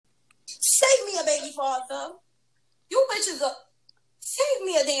Save me a baby father. You bitches are... Save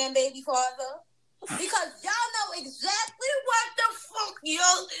me a damn baby father. Because y'all know exactly what the fuck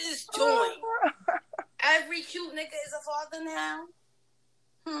y'all is doing. Every cute nigga is a father now.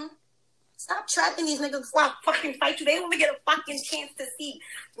 Stop trapping these niggas before I fucking fight you. They don't even get a fucking chance to see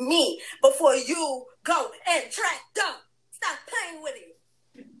me before you go and trap them. Stop playing with it.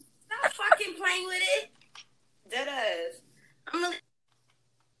 Stop fucking playing with it. Deadass.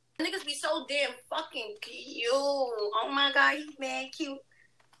 Niggas be so damn fucking cute. Oh my god, he's mad cute.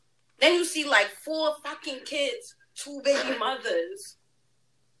 Then you see like 4 fucking kids, 2 baby mothers.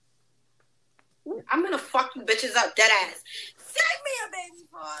 I'm gonna fuck you bitches up, deadass. Save me a baby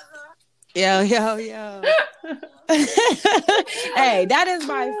father. Yo. Hey, that is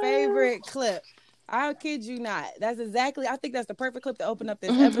my favorite clip. I'll kid you not. I think that's the perfect clip to open up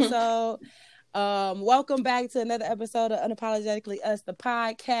this episode. Welcome back to another episode of Unapologetically Us, the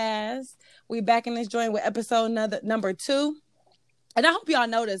podcast. We back in this joint with episode number 2. And I hope y'all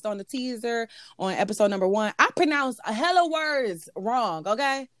noticed on the teaser on episode number 1, I pronounced a hella words wrong,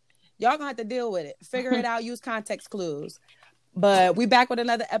 okay? Y'all gonna have to deal with it. Figure it out, use context clues. But we back with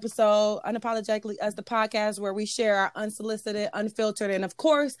another episode, Unapologetically Us, the podcast, where we share our unsolicited, unfiltered, and of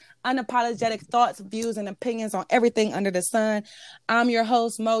course, unapologetic thoughts, views, and opinions on everything under the sun. I'm your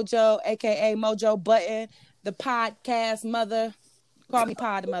host, Mojo, aka Mojo Button, the podcast mother. Call me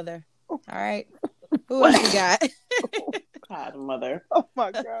Pod Mother. All right. Who else we got? Pod Mother. Oh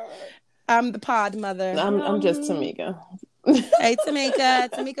my god. I'm the Pod Mother. I'm just Tamika. Hey, Tamika.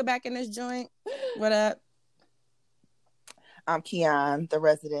 Tamika back in this joint. What up? I'm Keon, the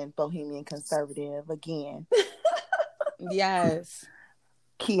resident Bohemian conservative again. Yes.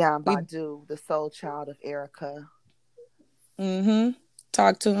 Keon Badu, the soul child of Erica.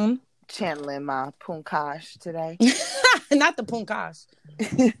 Talk to him. Channeling my punkash today. Not the punkash.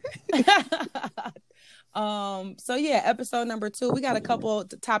 So yeah, episode number 2. We got a couple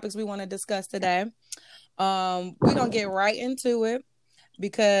topics we want to discuss today. We're gonna get right into it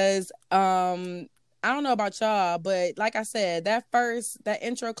because I don't know about y'all, but like I said, that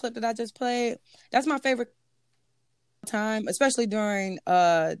intro clip that I just played, that's my favorite time, especially during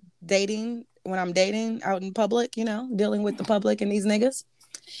dating, when I'm dating out in public, dealing with the public and these niggas.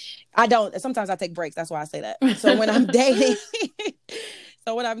 Sometimes I take breaks, that's why I say that. So when I'm dating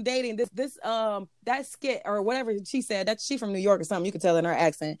this that skit or whatever she said, that she from New York or something, you can tell in her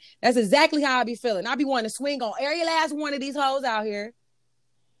accent. That's exactly how I be feeling. I be wanting to swing on every last one of these hoes out here.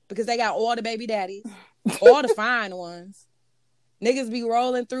 Because they got all the baby daddies, all the fine ones. Niggas be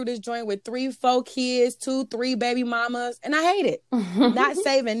rolling through this joint with 3, 4 kids, 2, 3 baby mamas, and I hate it. Not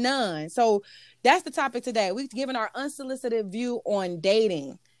saving none. So that's the topic today. We're giving our unsolicited view on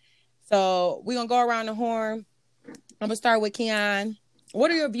dating. So we're gonna go around the horn. I'm gonna start with Keon.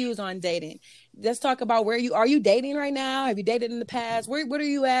 What are your views on dating? Let's talk about are you dating right now? Have you dated in the past? Where are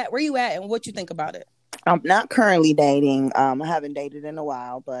you at? Where you at, and what you think about it? I'm not currently dating. I haven't dated in a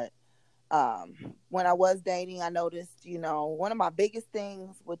while, but when I was dating, I noticed, one of my biggest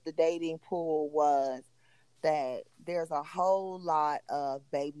things with the dating pool was that there's a whole lot of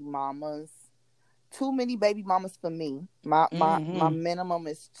baby mamas. Too many baby mamas for me. My minimum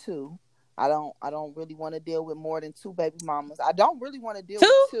is 2. I don't really want to deal with more than 2 baby mamas. I don't really want to deal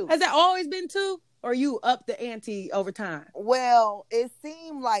with 2. Has that always been 2? Or you up the ante over time? Well, it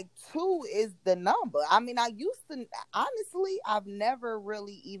seemed like 2 is the number. I mean, honestly, I've never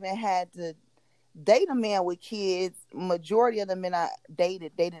really even had to date a man with kids. Majority of the men I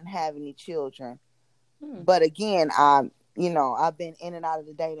dated, they didn't have any children. But again, I've been in and out of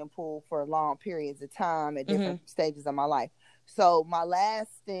the dating pool for long periods of time at different stages of my life. So my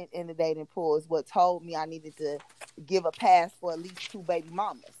last stint in the dating pool is what told me I needed to give a pass for at least 2 baby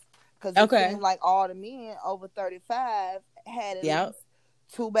mamas. Because it seemed like all the men over 35 had at least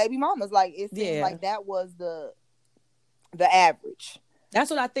 2 baby mamas. Like, it seemed like that was the average. That's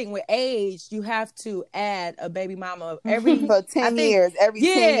what I think. With age, you have to add a baby mama for 10 years. Every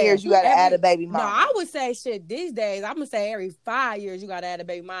 10 years, you got to add a baby mama. No, I would say these days, I'm going to say every 5 years, you got to add a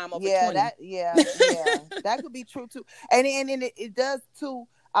baby mama. That could be true too. And it does too.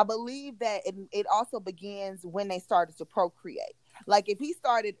 I believe that it also begins when they started to procreate. Like, if he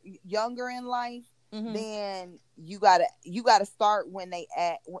started younger in life, then you gotta start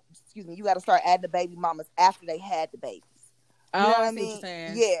you gotta start adding the baby mamas after they had the babies. You know what I mean?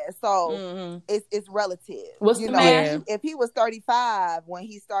 Yeah. So it's relative. If he was 35 when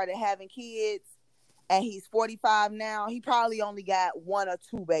he started having kids and he's 45 now, he probably only got 1 or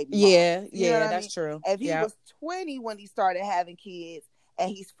 2 baby mamas. That's true. If he was 20 when he started having kids and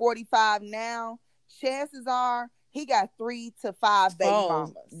he's 45 now, chances are he got 3 to 5 baby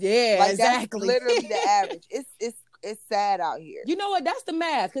mamas. Yeah, like, exactly. That's literally the average. It's sad out here. You know what? That's the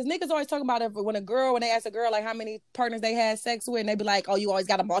math. Because niggas always talking about it when they ask a girl like how many partners they had sex with, and they be like, oh, you always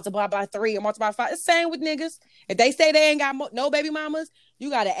got to multiply by 3 or multiply by 5. It's the same with niggas. If they say they ain't got no baby mamas,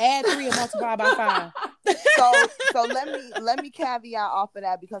 you got to add 3 and multiply by 5. So let me caveat off of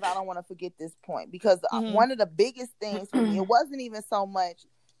that, because I don't want to forget this point. Because one of the biggest things for me, it wasn't even so much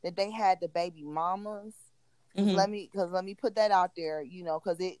that they had the baby mamas. Let me put that out there, you know,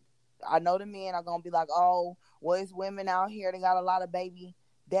 because I know the men are gonna be like, oh, well, it's women out here, they got a lot of baby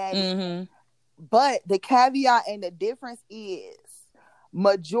daddies. But the caveat and the difference is,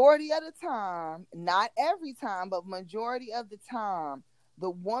 majority of the time, not every time, but majority of the time,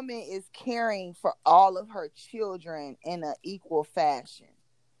 the woman is caring for all of her children in an equal fashion.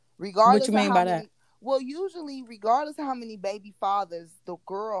 Regardless what you mean by that? Well, usually, regardless of how many baby fathers the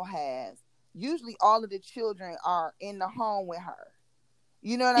girl has, usually all of the children are in the home with her.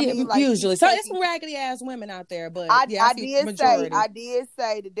 You know what I mean? Like, usually. So it's some raggedy ass women out there, but I did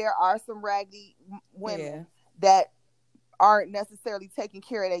say that there are some raggedy women that aren't necessarily taking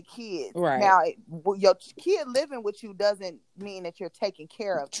care of their kids. Right. Now, your kid living with you doesn't mean that you're taking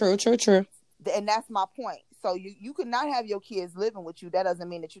care of them. True. And that's my point. So you could not have your kids living with you. That doesn't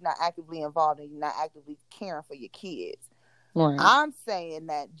mean that you're not actively involved and you're not actively caring for your kids. Right. I'm saying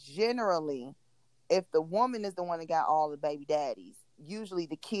that generally, if the woman is the one that got all the baby daddies, usually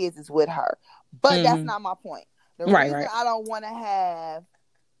the kids is with her. But that's not my point. The reason I don't want to have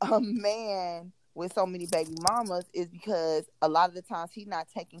a man with so many baby mamas is because a lot of the times he's not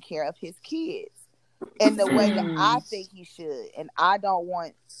taking care of his kids in the way that I think he should. And I don't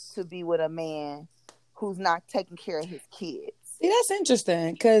want to be with a man who's not taking care of his kids. See, that's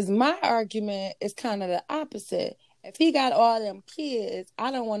interesting, because my argument is kind of the opposite. If he got all them kids,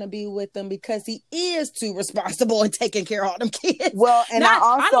 I don't want to be with them because he is too responsible and taking care of all them kids. Well, and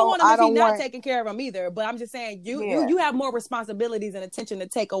I don't want him if he's not taking care of them either. But I'm just saying, you have more responsibilities and attention to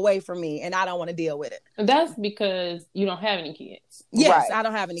take away from me, and I don't want to deal with it. That's because you don't have any kids. Yes, I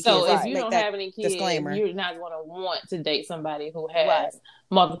don't have any kids. So if you don't have any kids, you're not going to want to date somebody who has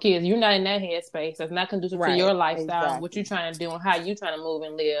multiple kids. You're not in that headspace. That's not conducive to your lifestyle, what you're trying to do, and how you're trying to move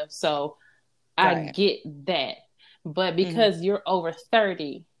and live. So I get that. But because you're over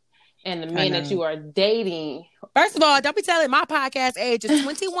 30 and the men that you are dating. First of all, don't be telling my podcast age is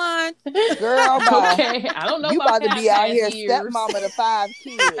 21. Girl, okay. I don't know. You about to be out here stepmama to 5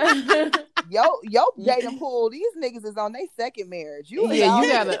 kids. Yo dating pool, these niggas is on their second marriage. You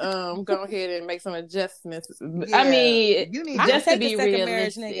gotta go ahead and make some adjustments. Yeah. I mean, you need just to be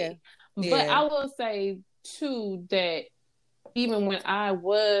realistic. But I will say too that even when I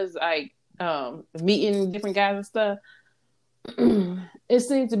was like meeting different guys and stuff, it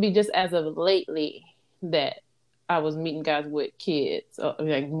seems to be just as of lately that I was meeting guys with kids,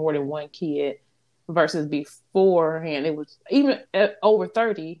 like more than one kid, versus beforehand. It was even at over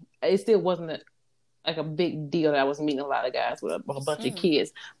 30, it still wasn't a big deal that I was meeting a lot of guys with a bunch of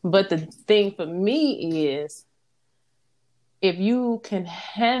kids. But the thing for me is, if you can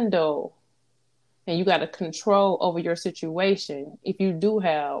handle and you got a control over your situation, if you do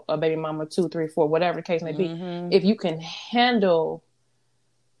have a baby mama 2, 3, 4, whatever the case may be, if you can handle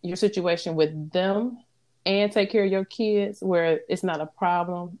your situation with them and take care of your kids where it's not a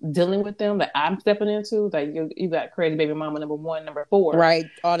problem dealing with them that I'm stepping into, like you got crazy baby mama number 1, number 4. Right.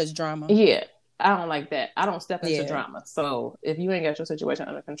 All this drama. Yeah. I don't like that. I don't step into drama. So if you ain't got your situation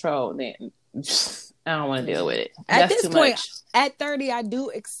under control, then I don't want to deal with it. At this point, at 30, I do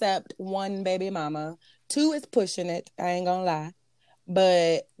accept 1 baby mama. 2 is pushing it. I ain't gonna lie.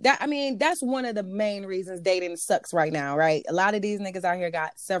 But that's one of the main reasons dating sucks right now, right? A lot of these niggas out here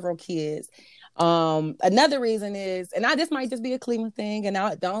got several kids. Another reason is, and this might just be a Cleveland thing, and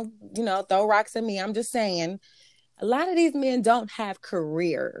I don't, throw rocks at me. I'm just saying, a lot of these men don't have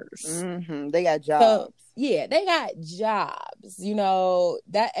careers. They got jobs. So, they got jobs.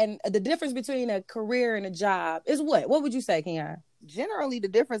 That, and the difference between a career and a job is what? What would you say, Kenyon? Generally, the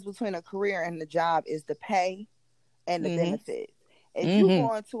difference between a career and the job is the pay and the benefits. If you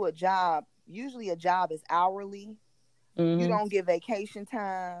go into a job, usually a job is hourly. You don't get vacation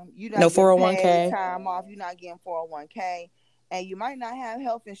time. You don't no 401k time off. You're not getting 401k, and you might not have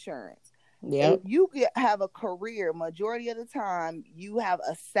health insurance. Yeah. If you have a career, majority of the time you have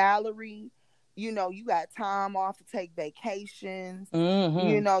a salary. You got time off to take vacations.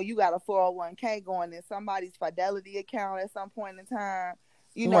 You got a 401k going in somebody's Fidelity account at some point in time.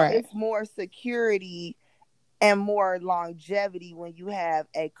 It's more security and more longevity when you have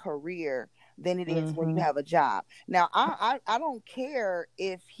a career than it is when you have a job. Now, I don't care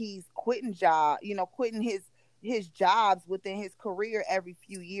if he's quitting his his jobs within his career every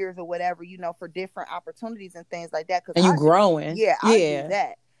few years or whatever, you know, for different opportunities and things like that. And you growing. I do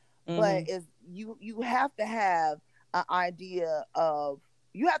that. But is you have to have an idea of,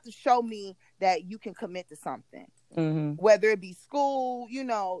 you have to show me that you can commit to something, whether it be school, you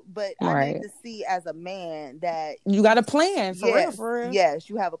know, but I need to see as a man that you got a plan for real. Yes,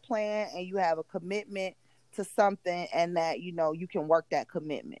 you have a plan and you have a commitment to something, and that, you know, you can work that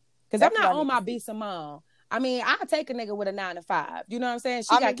commitment. Because I'm not on my B Simone. I mean, I'll take a nigga with a 9 to 5. You know what I'm saying?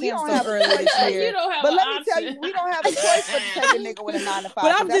 She got canceled earlier this year. You don't have but let me tell you, we don't have a choice but to take a nigga with a 9 to 5.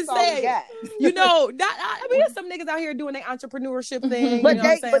 But I'm just saying, you know, I mean, there's some niggas out here doing their entrepreneurship thing. But, you know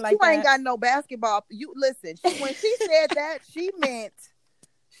what I'm saying? But you ain't got no basketball. You listen. When she said that, she meant.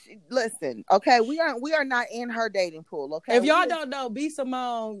 Listen, okay, we are not in her dating pool. Okay, if y'all don't know, B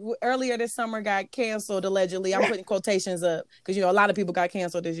Simone earlier this summer got canceled allegedly. I'm putting quotations up because, you know, a lot of people got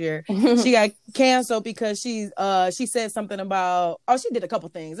canceled this year. She got canceled because she said something about, she did a couple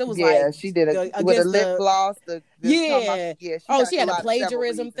things. It was she did with a lip gloss. She had a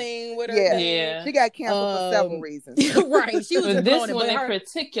plagiarism thing with her. She got canceled for several reasons. Right, she was this one in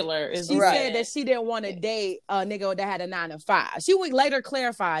particular is. She said that she didn't want to date a nigga that had a 9 to 5. She would later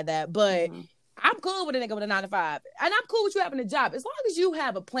clarify that, but I'm cool with a nigga with a 9 to 5, and I'm cool with you having a job as long as you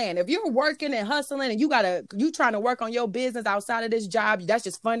have a plan. If you're working and hustling and you trying to work on your business outside of this job, that's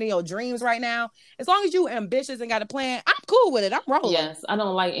just funding your dreams right now. As long as you ambitious and got a plan, I'm cool with it. I'm rolling. Yes, I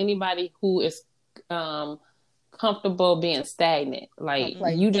don't like anybody who is comfortable being stagnant. Like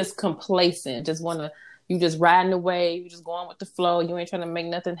you just complacent, you just riding the wave, you just going with the flow. You ain't trying to make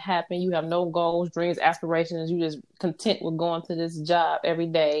nothing happen. You have no goals, dreams, aspirations. You just content with going to this job every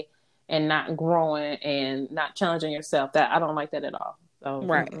day and not growing and not challenging yourself. That I don't like that at all. So,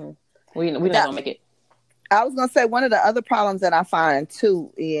 we not gonna make it. I was gonna say one of the other problems that I find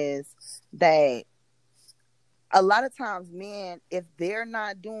too is that a lot of times men, if they're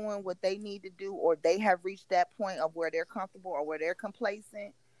not doing what they need to do, or they have reached that point of where they're comfortable or where they're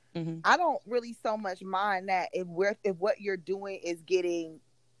complacent, I don't really so much mind that if what you're doing is getting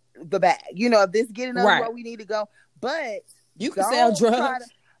the bag, you know, if this getting us where we need to go. But you can sell drugs.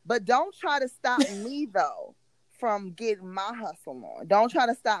 But don't try to stop me though from getting my hustle on. Don't try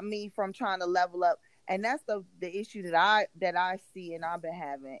to stop me from trying to level up. And that's the issue that I see and I've been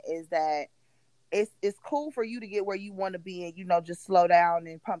having, is that it's cool for you to get where you want to be and, you know, just slow down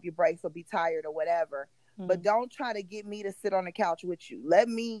and pump your brakes or be tired or whatever. But don't try to get me to sit on the couch with you. Let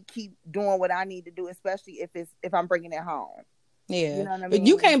me keep doing what I need to do, especially if I'm bringing it home. Yeah, you know what I mean? But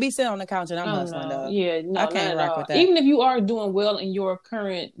you can't be sitting on the couch and I'm hustling though. Yeah, no, I can't rock with that. Even if you are doing well in your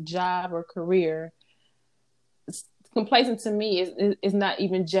current job or career, complacent to me is not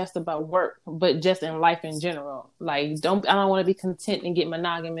even just about work, but just in life in general. Like, I don't want to be content and get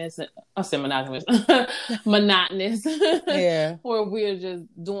monotonous. Yeah, where we're just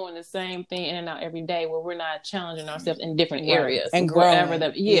doing the same thing in and out every day, where we're not challenging ourselves in different areas and growing.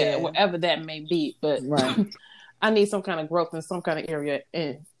 Wherever that may be. But I need some kind of growth in some kind of area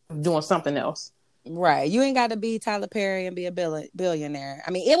and doing something else. Right, you ain't got to be Tyler Perry and be a billionaire.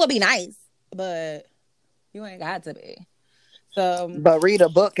 I mean, it would be nice, but you ain't got to be. So, but read a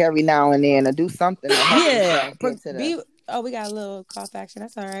book every now and then or do something. Yeah. We got a little call to action.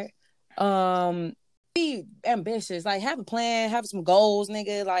 That's all right. Be ambitious. Like, have a plan. Have some goals,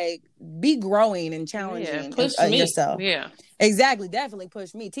 nigga. Like, be growing and challenging yourself. Yeah. Exactly. Definitely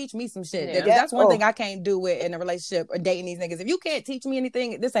push me. Teach me some shit. Yeah. That's one thing I can't do with in a relationship or dating these niggas. If you can't teach me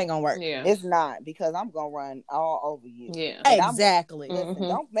anything, this ain't gonna work. Yeah. It's not, because I'm gonna run all over you. Yeah. Exactly. Listen,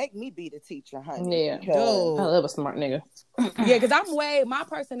 don't make me be the teacher, honey. Yeah. I love a smart nigga. Yeah, because my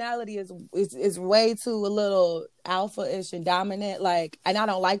personality is way too a little alpha-ish and dominant. Like, and I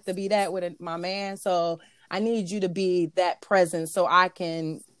don't like to be that with my man. So I need you to be that present so I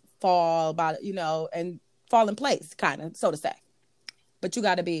can fall in place, kind of, so to say. But you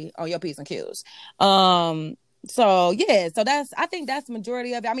got to be on your P's and Q's. I think that's the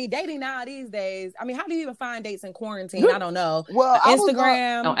majority of it. I mean, dating now these days, I mean, how do you even find dates in quarantine? I don't know. Well,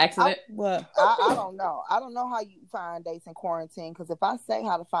 Instagram. On accident? I don't know. I don't know how you find dates in quarantine, because if I say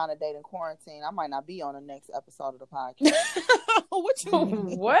how to find a date in quarantine, I might not be on the next episode of the podcast. What you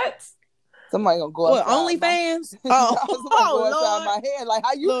mean? What? Somebody gonna go outside. OnlyFans? Somebody go outside my head. Like,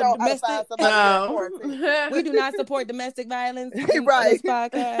 how you know how to find somebody in quarantine? We do not support domestic violence. Right. This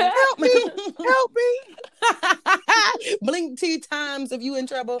podcast. Help me. Blink 2 times if you in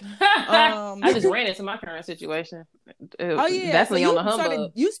trouble. I just ran into my current situation. Definitely on the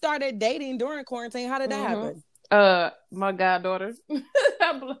humbug. You started dating during quarantine. How did that happen? My goddaughter.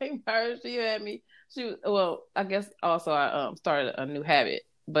 I blame her. She had me. I guess also I started a new habit,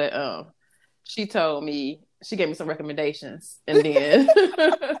 but she told me she gave me some recommendations, and then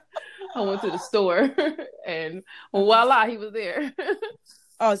I went to the store, and voila, he was there.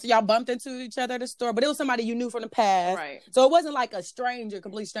 Oh, so y'all bumped into each other at the store, but it was somebody you knew from the past, right? So it wasn't like a stranger,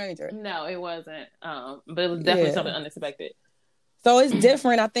 complete stranger. No, it wasn't. But it was definitely something unexpected. So it's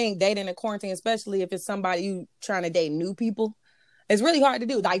different, I think, dating in quarantine, especially if it's somebody you trying to date new people. It's really hard to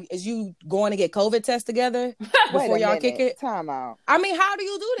do. Like, is you going to get COVID test together before y'all kick it? Time out. I mean, how do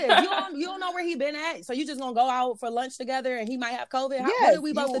you do this? You don't know where he been at, so you just gonna go out for lunch together and he might have COVID. What are we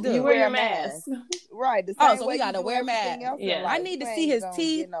supposed to do? You wear your mask, right? So we gotta wear mask. Yeah, I need to see his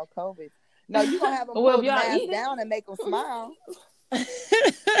teeth. No COVID. No, you gonna have him pull the mask down and make him smile.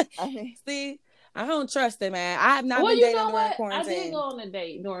 See. I don't trust it, man. I have not been dating during quarantine. I did go on a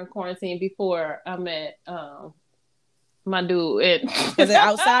date during quarantine before I met my dude. Was it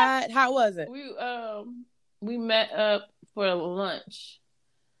outside? How was it? We met up for lunch.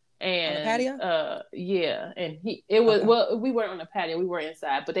 And on the patio? Yeah. And well, we weren't on the patio, we were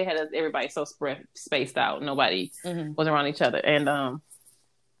inside, but they had everybody so spaced out. Nobody was around each other. And I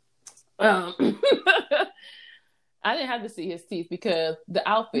didn't have to see his teeth because the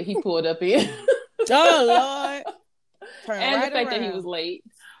outfit he pulled up in. Oh Lord! And the fact that he was late.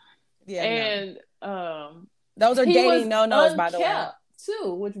 Yeah, and those are dating no-nos, by the way.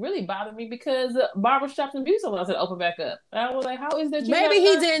 Too, which really bothered me because barbershops and beauty salons had opened back up. And I was like, "How is that?" Maybe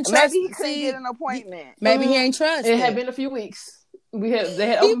he didn't trust. Maybe he couldn't get an appointment. Maybe he ain't trust. It had been a few weeks. They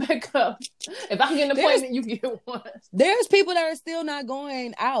had opened back up. If I can get an appointment, you can get one. There's people that are still not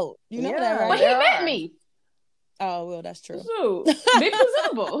going out. You know that, right? But he met me. Oh well, that's true. Be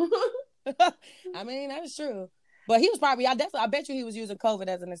presentable. I mean, that's true. But he was probably, I bet you he was using COVID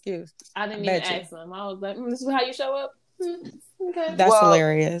as an excuse. I didn't even ask him. I was like, this is how you show up? Okay. That's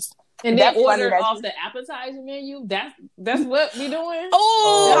hilarious. And then order off the appetizer menu. That's what we doing?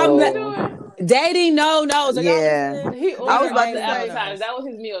 Oh, dating no-nos. Yeah. He ordered off the appetizer. That was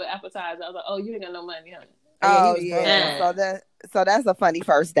his meal, the appetizer. I was like, oh, you ain't got no money, honey. Oh yeah. So that's a funny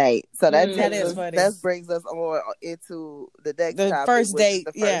first date. So that is funny. That brings us on into the next topic, first date.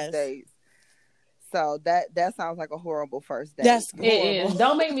 The first date. So that sounds like a horrible first date. That's horrible. It is.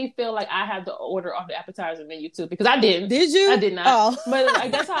 Don't make me feel like I have to order off the appetizer menu too, because I didn't. Did you? I did not. Oh. But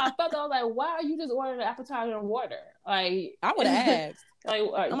like that's how I felt. I was like, why are you just ordering the appetizer and water? Like I would have asked.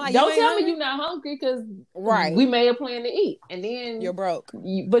 I'm like, don't tell me you're not hungry because we made a plan to eat, and then you're broke.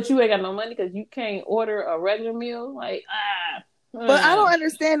 But you ain't got no money because you can't order a regular meal. Like But I don't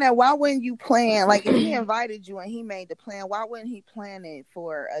understand that. Why wouldn't you plan? Like, if he invited you and he made the plan, why wouldn't he plan it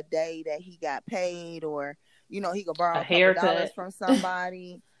for a day that he got paid, or he could borrow a couple dollars from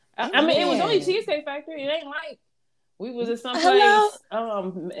somebody? I mean, it was only Cheesecake Factory. It ain't like we was at some place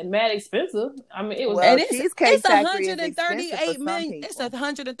mad expensive. I mean, it was. It's 138 million. It's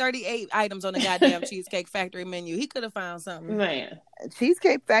 138 items on the goddamn Cheesecake Factory menu. He could have found something. Man,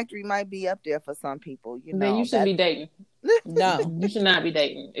 Cheesecake Factory might be up there for some people. Then you should be dating. No, you should not be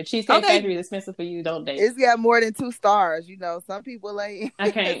dating. If Cheesecake Factory is expensive for you, don't date. It's got more than 2 stars. Some people ain't. I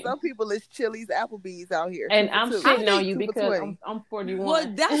can't. Some people is Chili's, Applebee's out here. And I'm shitting on you because I'm 41. Well,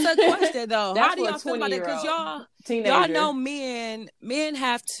 that's a question though. How do y'all feel about it? Because y'all know men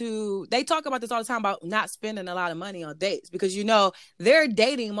have to. They talk about this all the time about not spending a lot of money on dates because they're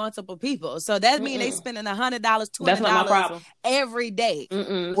dating multiple people, so that means they spending $100, $200 every day.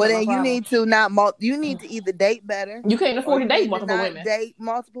 Well, then you need to you need to either date better. You can't afford to date multiple women. Date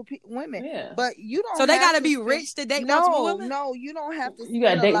multiple women. Yeah. But you don't. So they got to be rich to date multiple women. No, you don't have to. You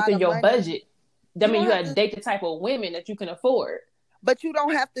got to date within your budget. That means you got to date the type of women that you can afford. But you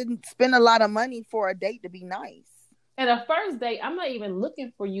don't have to spend a lot of money for a date to be nice. And a first date, I'm not even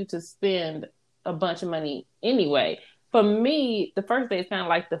looking for you to spend a bunch of money anyway. For me, the first date is kind of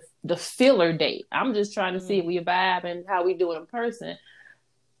like the filler date. I'm just trying to see if we vibe and how we do it in person.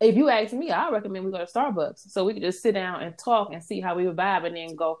 If you ask me, I recommend we go to Starbucks so we can just sit down and talk and see how we vibe and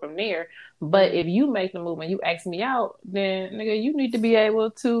then go from there. But if you make the move and you ask me out, then nigga, you need to be able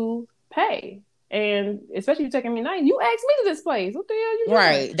to pay. And especially you taking me night, you asked me to this place. What the hell you doing?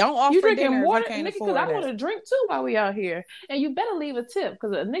 Right. Don't offer you drinking dinner water, nigga, because I want to drink too while we out here. And you better leave a tip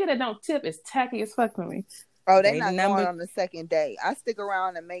because a nigga that don't tip is tacky as fuck to me. Oh, they're not going on the second day. I stick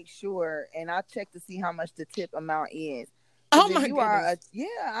around and make sure, and I check to see how much the tip amount is. Oh my goodness.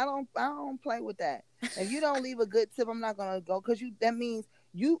 I don't play with that. If you don't leave a good tip, I'm not gonna go because that means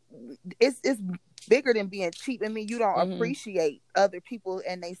it's bigger than being cheap. I mean, you don't appreciate other people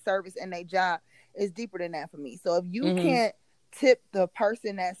and their service and their job. It's deeper than that for me. So if you can't tip the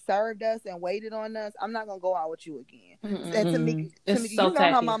person that served us and waited on us, I'm not gonna go out with you again. And to me, you know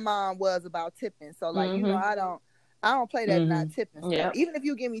how my mom was about tipping. So like, I I don't play that not tipping stuff. Yeah. Even if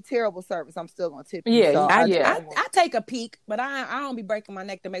you give me terrible service, I'm still gonna tip you. Yeah, so I take a peek, but I don't be breaking my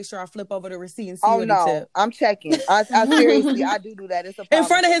neck to make sure I flip over the receipt and see what he tip. I'm checking. I seriously, I do that. It's a problem in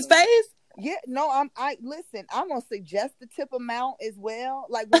front of his face. Yeah, no, listen, I'm gonna suggest the tip amount as well.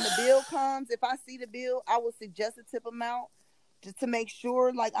 Like when the bill comes, if I see the bill, I will suggest the tip amount just to make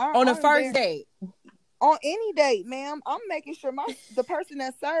sure. Like on the first date. On any date, ma'am, I'm making sure the person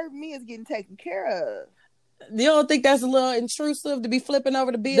that served me is getting taken care of. You don't think that's a little intrusive to be flipping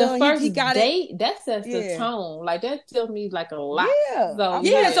over the bill? The first date, that sets the tone. Like that tells me like a lot. Yeah.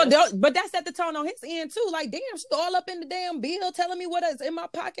 But that set the tone on his end too. Like, damn, she's all up in the damn bill, telling me what is in my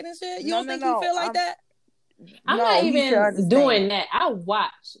pocket and shit. You don't think you feel like that? I'm not even doing that.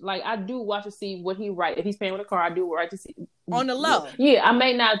 I do watch to see what he write. If he's paying with a car, I do write to see on the low. Yeah, I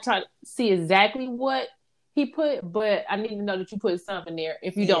may not try to see exactly what he put, but I need to know that you put something there.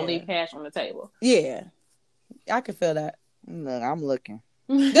 If you don't leave cash on the table, I can feel that. Look, I'm looking.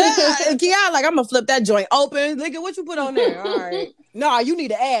 Kiara, like I'm gonna flip that joint open. Look at what you put on there. All right. No, you need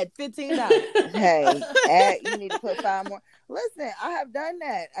to add $15. Hey, you need to put 5 more. Listen, I have done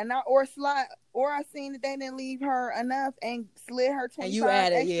that, and I seen that they didn't leave her enough and slid her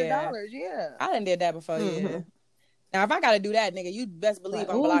 $25 extra dollars. Yeah, I done did that before. Yeah. Now, if I gotta do that, nigga, you best believe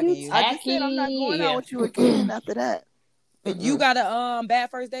I'm blocking you. I just said I'm not going out with you again after that. You got a bad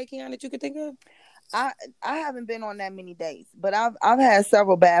first date, Keon, that you could think of? I haven't been on that many dates, but I've had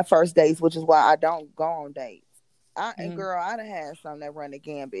several bad first dates, which is why I don't go on dates. And girl, I done had some that run the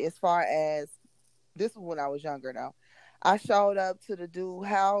gambit. As far as this was when I was younger though. I showed up to the dude's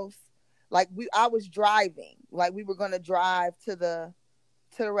house, like I was driving, like we were gonna drive to the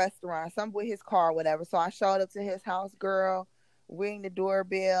restaurant, some with his car or whatever. So I showed up to his house, girl, ring the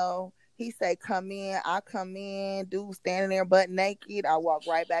doorbell. He say, come in. I come in. Dude standing there butt naked. I walk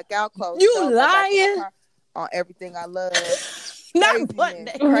right back out. Close. You lying? On everything I love. Not butt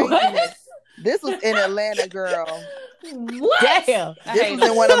naked. This was in Atlanta, girl. What? Damn.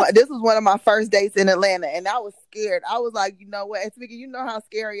 This was one of my first dates in Atlanta, and I was scared. I was like, you know what? And speaking, you know how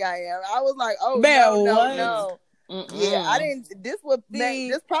scary I am. I was like, oh no. Yeah, I didn't. This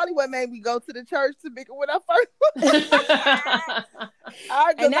probably what made me go to the church to begin when I first.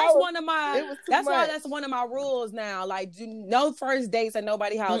 And that's one of my. That's why that's one of my rules now. Like, no first dates at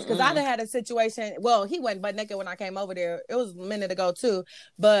nobody's house, because I done had a situation. Well, he wasn't butt naked when I came over there. It was a minute ago too,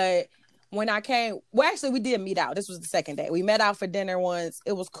 but. When I came, well, actually, we did meet out. This was the second date. We met out for dinner once.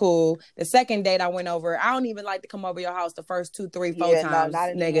 It was cool. The second date I went over, I don't even like to come over your house the first 2, 3, 4 times, no,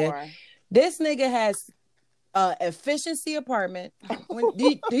 not nigga. Anymore. This nigga has efficiency apartment.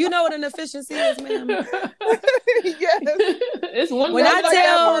 Do you know what an efficiency is, ma'am? Yes. It's one when I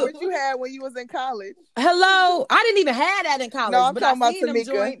tell what you had when you was in college. Hello, I didn't even have that in college. No, I'm but talking I seen about them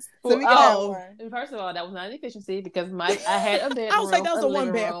Tamika. joints. First of all, that was not an efficiency because I had a bedroom. I was like, that was a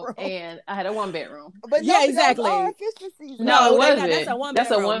one bedroom, and I had a 1 bedroom. But yeah, exactly. No, it wasn't. That's a 1 bedroom.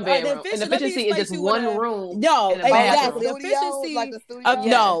 That's a 1 bedroom. An efficiency is just one room. No, exactly. Efficiency. Like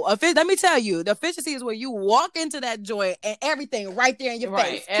no, let me tell you, the efficiency is where you walk into that joint and everything right there in your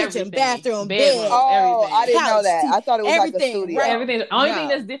face. Kitchen, bathroom, bed. Oh, I didn't know that. I thought it was like a studio. Right. Everything. The only thing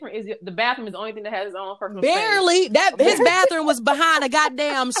that's different is the bathroom is the only thing that has its own personal space. Barely. His bathroom was behind a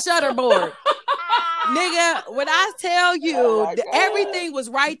goddamn shutterboard. Nigga, when I tell you everything was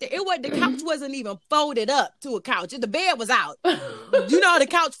right there, the couch wasn't even folded up to a couch. The bed was out. You know, the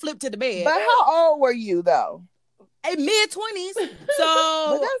couch flipped to the bed. But how old were you though? In mid-20s.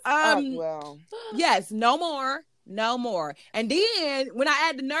 So yes, no more. And then when I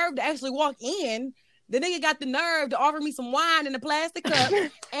had the nerve to actually walk in, the nigga got the nerve to offer me some wine in a plastic cup,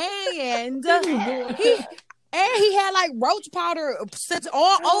 and he had like roach powder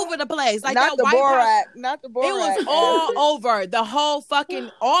all over the place, like not that white Borax, not the Borax. It was all over the whole fucking,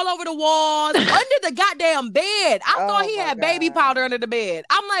 all over the walls, under the goddamn bed. I thought he had baby powder under the bed.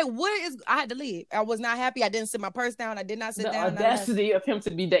 I'm like, what is? I had to leave. I was not happy. I didn't sit my purse down. I did not sit down. The audacity of him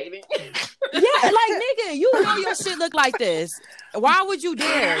to be dating. Yeah, like nigga, you know your shit look like this. Why would you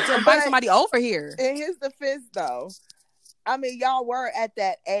dare to invite somebody over here? In his defense, though, I mean, y'all were at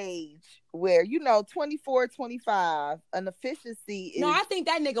that age where, 24, 25, an efficiency is... No, I think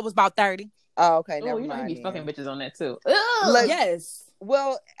that nigga was about 30. Oh, okay, never mind. You be fucking bitches on that too. Yes.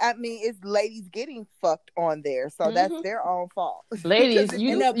 Well, I mean, it's ladies getting fucked on there, so that's their own fault. Ladies,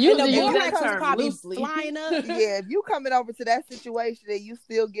 you use that term probably loosely. Flying up. Yeah, if you coming over to that situation and you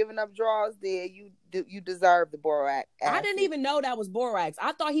still giving up draws, then you deserve the borax acid. I didn't even know that was borax.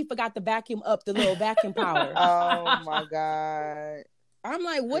 I thought he forgot to vacuum up the little vacuum powder. Oh my god. I'm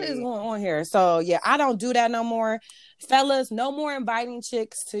like, what is going on here? So yeah, I don't do that no more. Fellas, no more inviting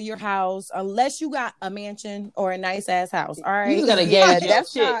chicks to your house unless you got a mansion or a nice ass house. All right. You gotta gauge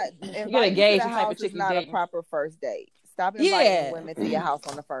that's shit. Not, you gotta gauge the type of chick you're dating. Not a proper first date. Stop inviting women to your house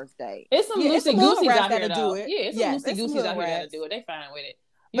on the first date. It's some loosey gooseys out here to do it. Yeah, it's some loosey gooseys out here that'll do it. They fine with it.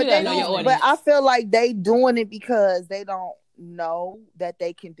 You gotta know your audience. But I feel like they doing it because they don't know that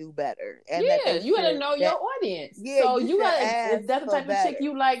they can do better. And you gotta know your audience. Yeah, so you gotta, if that's the type of chick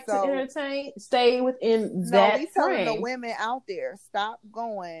you like to entertain, stay within that frame. Telling the women out there, stop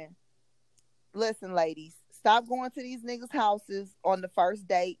going. Listen, ladies, stop going to these niggas' houses on the first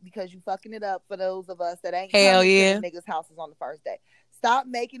date because you fucking it up for those of us that ain't coming to the niggas' houses on the first date. Stop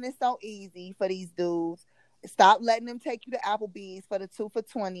making it so easy for these dudes. Stop letting them take you to Applebee's for the 2 for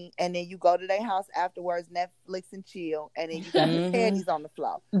 $20, and then you go to their house afterwards, Netflix and chill, and then you got the panties on the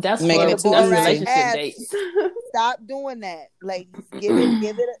floor. That's making it two relationship dates. Stop doing that, ladies. Give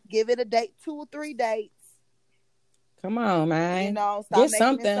it a date, 2 or 3 dates. Come on, man. You know, stop making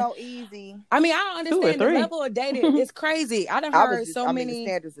something it so easy. I mean, I don't understand the level of dating. It's crazy. I done heard many. The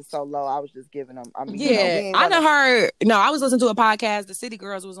standards are so low. I was just giving them. I mean, I done heard. No, I was listening to a podcast. The City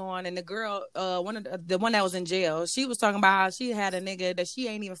Girls was on, and the girl, the one that was in jail, she was talking about how she had a nigga that she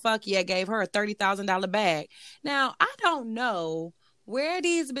ain't even fuck yet, gave her a $30,000 bag. Now, I don't know where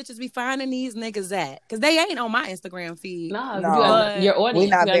these bitches be finding these niggas at, because they ain't on my Instagram feed. No. Your audience, you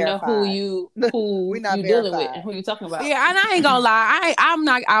gotta know who you dealing with and who you talking about. Yeah, and I ain't gonna lie, I'm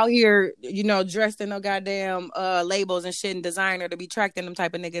not out here, dressed in no goddamn labels and shit and designer to be tracking them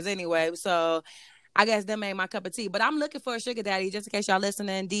type of niggas anyway. So I guess them ain't my cup of tea. But I'm looking for a sugar daddy, just in case y'all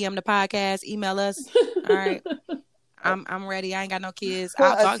listening. DM the podcast, email us. All right. I'm ready. I ain't got no kids.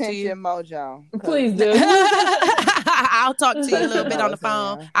 I'll talk to you. Mojo. Please do. I'll talk to you a little bit on the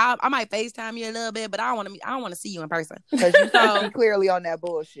phone. I might FaceTime you a little bit, but I don't want to see you in person. Because you see clearly on that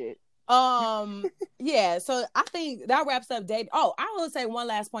bullshit. Yeah. So I think that wraps up dating. Oh, I will say one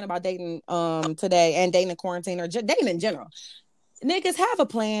last point about dating today and dating in quarantine or dating in general. Niggas, have a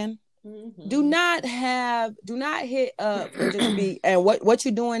plan. Mm-hmm. Do not hit up and just be and what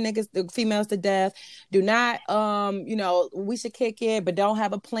you doing, niggas, the females to death. Do not we should kick it, but don't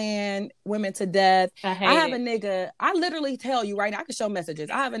have a plan, women to death. I have a nigga, I literally tell you right now, I can show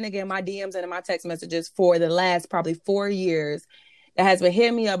messages. I have a nigga in my DMs and in my text messages for the last probably 4 years that has been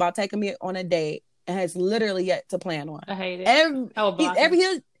hitting me up about taking me on a date and has literally yet to plan one. I hate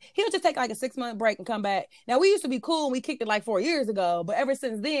it. He'll just take like a 6-month break and come back. Now, we used to be cool and we kicked it like 4 years ago, but ever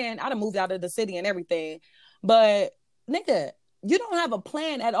since then, I done moved out of the city and everything. But nigga, you don't have a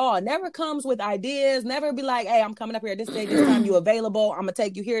plan at all. Never comes with ideas. Never be like, hey, I'm coming up here this day, this time you available. I'm gonna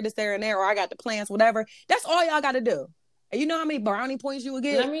take you here, this, there, and there, or I got the plans, whatever. That's all y'all got to do. And you know how many brownie points you would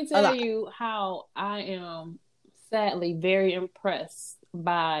get? Let me tell you how I am sadly very impressed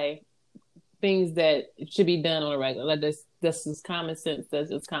by things that should be done on a regular. Like this is common sense. This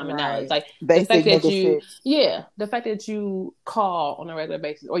is common knowledge. Like the fact that you call on a regular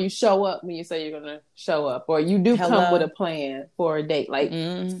basis, or you show up when you say you're gonna show up, or you do come with a plan for a date. Like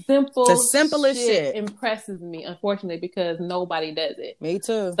simple, the simplest shit impresses me. Unfortunately, because nobody does it. Me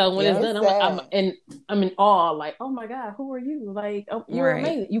too. So when it's done, I'm in awe. Like, oh my god, who are you? Like, you're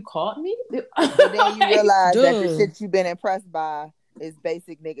amazing. You called me. But then you realize that the shit you've been impressed by is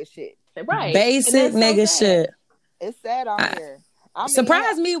basic nigga shit. Right. Basic nigga shit. It's sad on here.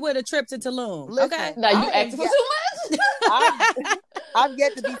 Surprise me with a trip to Tulum. Listen, okay. Now you asking for too much? I've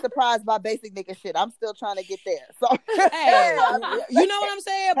yet to be surprised by basic nigga shit. I'm still trying to get there. So hey, you know what I'm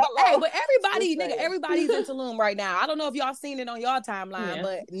saying? But everybody's in Tulum right now. I don't know if y'all seen it on y'all timeline,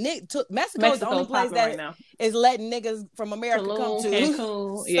 but Mexico's the only place that is letting niggas from America come to.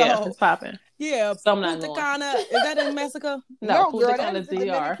 Cancun. Yeah, it's popping. Yeah, Punta Cana. Is that in Mexico? No, Punta Cana is DR.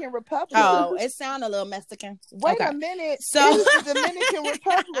 Dominican Republic. Oh, it sounds a little Mexican. Wait a minute. So it's the Dominican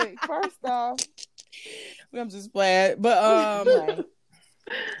Republic. First off, I'm just playing, but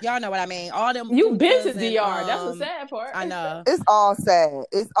y'all know what I mean. All them. You been to DR. That's the sad part. I know. It's all sad.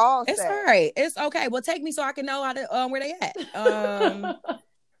 It's all sad. It's all right. It's okay. Well, take me so I can know how to where they at.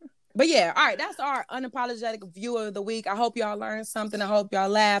 But yeah, all right, that's our unapologetic view of the week. I hope y'all learned something. I hope y'all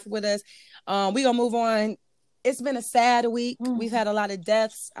laughed with us. We're going to move on. It's been a sad week. We've had a lot of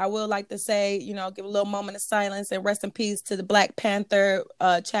deaths. I would like to say, give a little moment of silence and rest in peace to the Black Panther,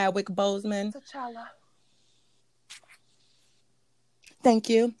 Chadwick Boseman. T'Challa. Thank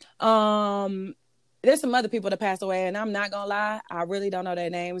you. There's some other people that passed away, and I'm not going to lie, I really don't know their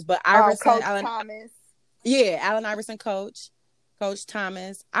names, but Coach Thomas. Yeah, Allen Iverson, Coach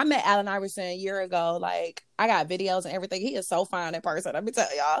Thomas. I met Allen Iverson a year ago. Like, I got videos and everything. He is so fine in person, let me tell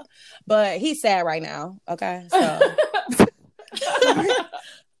y'all. But he's sad right now. Okay, so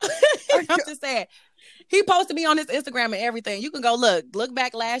I'm just saying. He posted me on his Instagram and everything. You can go look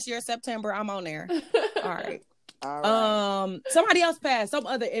back last year, September. I'm on there. All right. All right. Somebody else passed. Some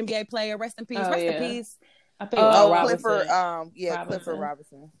other NBA player. Rest in peace. Rest in peace. I think Clifford. Clifford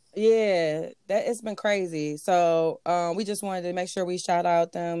Robinson. Yeah, it's been crazy. So we just wanted to make sure we shout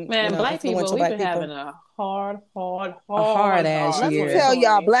out them. Man, Black people, we've been having a hard ass year. Let me tell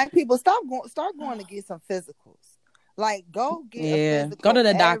y'all, Black people, start going to get some physicals. Like, go get a physical. Go to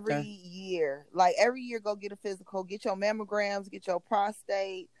the doctor every year. Like, every year, go get a physical. Get your mammograms. Get your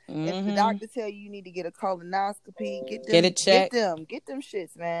prostate. Mm-hmm. If the doctor tell you need to get a colonoscopy, get it checked. Get them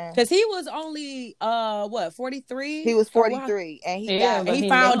shits, man. Because he was only 43. He was 43, and he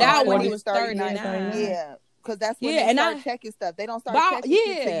found out when he was 39. Yeah. Because that's when they start checking stuff. They don't start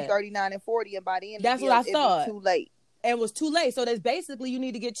checking until you 39 and 40, and by the end of the year, it was too late. It was too late. So that's basically you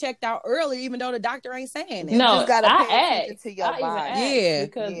need to get checked out early, even though the doctor ain't saying it. No, you gotta pay attention to your body.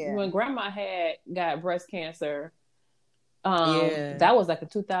 Because when grandma got breast cancer, that was like in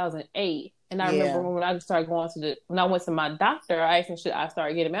 2008. And I remember when I started when I went to my doctor, I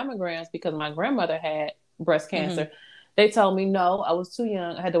started getting mammograms because my grandmother had breast cancer. Mm-hmm. They told me no, I was too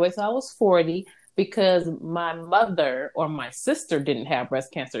young. I had to wait till I was 40. Because my mother or my sister didn't have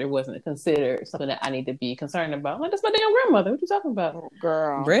breast cancer, it wasn't considered something that I need to be concerned about. I'm like, that's my damn grandmother. What you talking about?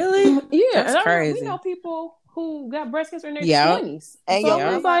 Girl. Really? Yeah. That's crazy. We know people who got breast cancer in their 20s. And so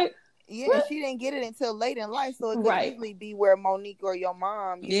I was like, and she didn't get it until late in life, so it could easily be where Monique or your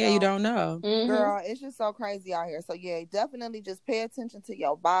mom. You don't know. Mm-hmm. Girl, it's just so crazy out here. So definitely just pay attention to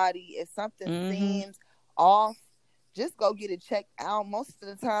your body. If something seems off, just go get it checked out. Most of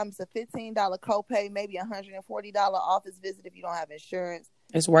the time, it's a $15 copay, maybe $140 office visit if you don't have insurance.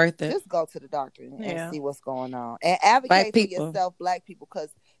 It's worth it. Just go to the doctor and see what's going on. And advocate for yourself, Black people,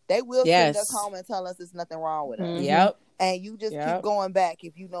 because they will send us home and tell us there's nothing wrong with us. Mm-hmm. Yep. And you just keep going back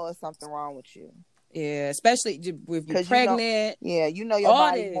if you know there's something wrong with you. Yeah, especially if you're pregnant. You know your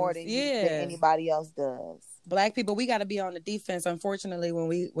body more than anybody else does. Black people, we got to be on the defense. Unfortunately, when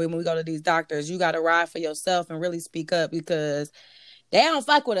we go to these doctors, you got to ride for yourself and really speak up because they don't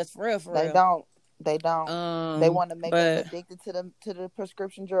fuck with us for real. They don't. They want to make us addicted to the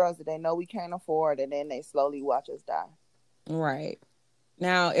prescription drugs that they know we can't afford, and then they slowly watch us die. Right.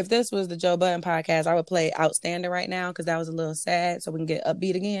 Now, if this was the Joe Budden podcast, I would play Outstanding right now because that was a little sad, so we can get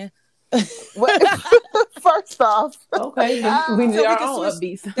upbeat again. First off, okay, we need our own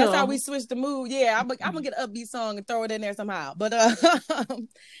upbeat song. That's how we switch the mood. Yeah, I'm gonna get an upbeat song and throw it in there somehow. But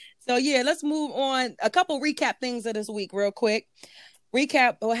so let's move on. A couple recap things of this week, real quick.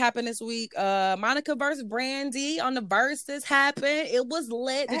 Recap what happened this week. Monica versus Brandy on the Versus happened. It was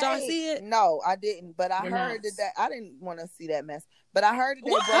lit. Did y'all see it? No, I didn't. But I heard that I didn't want to see that mess. But I heard that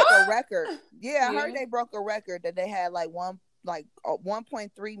they broke a record. I heard they broke a record that they had like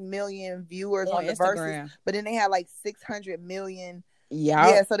 1.3 million viewers on the Versus, but then they had like 600 million.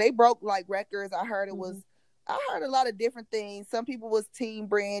 Yeah, so they broke like records. I heard I heard a lot of different things. Some people was team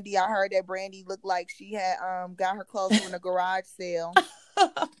Brandy. I heard that Brandy looked like she had got her clothes from a garage sale.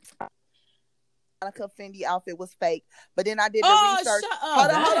 Monica Fendi outfit was fake, but then I did the research.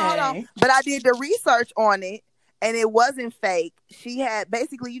 Hold on. But I did the research on it. And it wasn't fake. She had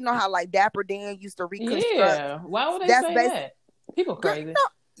basically, you know how like Dapper Dan used to reconstruct. Yeah, why would they say that? People crazy.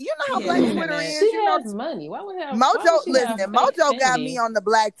 You know how Black Twitter is. She has money. Why would have Mojo got me on the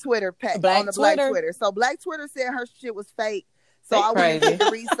Black Twitter Black Twitter. So Black Twitter said her shit was fake. So I went to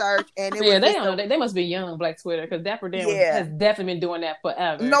the research and it they must be young Black Twitter because Dapper Dan has definitely been doing that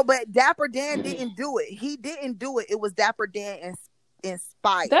forever. No, but Dapper Dan didn't do it. He didn't do it. It was Dapper Dan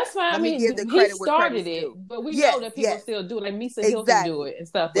inspired. That's why he started it, but we know that people still do it. Like Misa Hilton do it and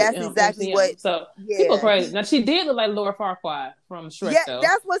stuff. That's exactly what. So people crazy. Now she did look like Laura Farquaad from Shrek. Yeah,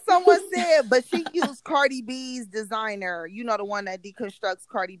 that's what someone said. But she used Cardi B's designer. You know, the one that deconstructs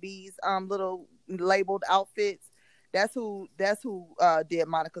Cardi B's little labeled outfits. That's who did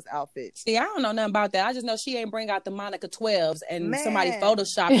Monica's outfit. See, I don't know nothing about that. I just know she ain't bring out the Monica 12s and somebody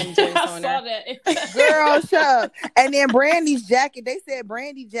photoshopped them joints on her. That. Girl, shut. And then Brandy's jacket, they said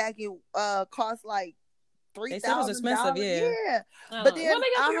Brandy jacket cost like $3,000. They said it was expensive, yeah. But then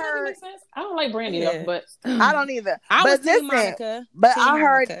I heard, I don't like Brandy though, but I don't either. I was team Monica. But I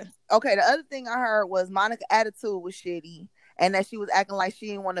heard the other thing I heard was Monica's attitude was shitty and that she was acting like she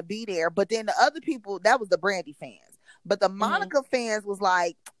didn't want to be there. But then the other people, that was the Brandy fans. But the Monica fans was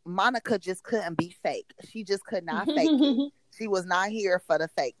like, Monica just couldn't be fake. She just could not fake it. She was not here for the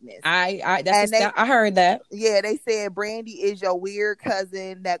fakeness. I heard that. Yeah, they said Brandy is your weird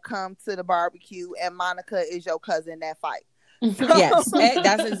cousin that come to the barbecue, and Monica is your cousin that fight. Yes,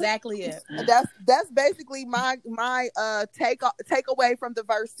 that's exactly it. That's basically my takeaway from the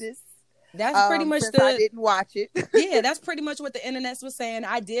verses. That's pretty much I didn't watch it. Yeah, that's pretty much what the internet was saying.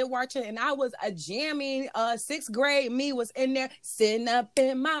 I did watch it, and I was a jamming. 6th grade me was in there sitting up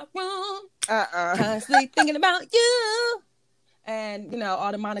in my room, constantly thinking about you, and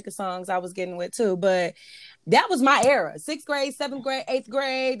all the Monica songs I was getting with too. But that was my era. 6th grade, 7th grade, 8th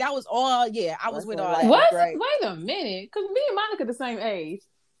grade. That was all. Yeah, I was with all that. What? Wait a minute, because me and Monica the same age.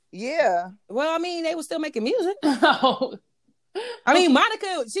 Yeah. Well, I mean, they were still making music. I mean,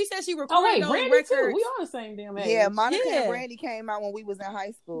 Monica, she said she recorded those Brandy records. Too. We all the same damn age. Yeah, Monica and Brandy came out when we was in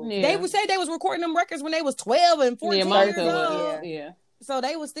high school. Yeah. They would say they was recording them records when they was 12 and 14 years old. Yeah. So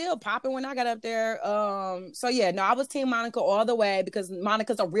they was still popping when I got up there. So yeah, no, I was Team Monica all the way because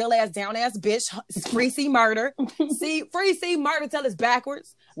Monica's a real ass, down ass bitch. Free C Murder. Free C Murder till it's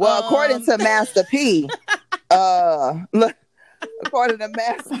backwards. Well, according to Master P, look. According to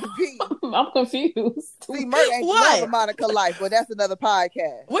Master P, I'm confused. See, Murder ain't never Monica life, but that's another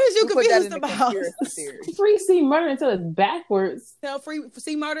podcast. What is you confused about? Free C Murder until it's backwards. Tell Free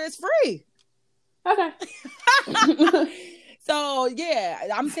C Murder is free. Okay. So yeah,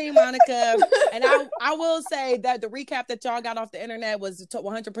 I'm Team Monica, and I will say that the recap that y'all got off the internet was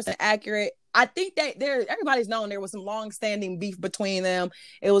 100% accurate. I think that everybody's known there was some long-standing beef between them.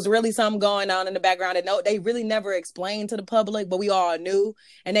 It was really something going on in the background that they really never explained to the public, but we all knew,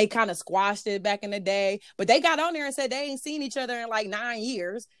 and they kind of squashed it back in the day. But they got on there and said they ain't seen each other in like 9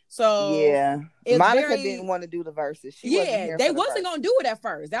 years. So yeah, Monica didn't want to do the verses. They wasn't gonna do it at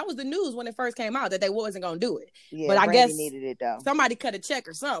first. That was the news when it first came out that they wasn't gonna do it. Yeah, but I guess needed it though. Somebody cut a check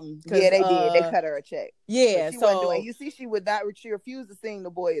or something. Yeah, they did. They cut her a check. Yeah, she wasn't doing. You see, she would not. She refused to sing "The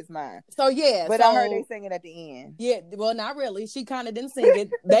Boy Is Mine." So yeah, but I heard they sing it at the end. Yeah, well, not really. She kind of didn't sing it.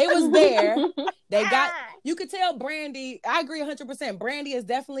 They was there. They got. You could tell Brandy. I agree 100%. Brandy is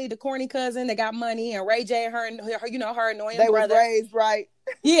definitely the corny cousin that got money, and Ray J, her annoying they brother. Was raised right.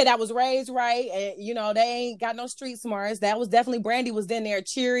 Yeah, that was raised right, and they ain't got no street smarts. That was definitely Brandy was in there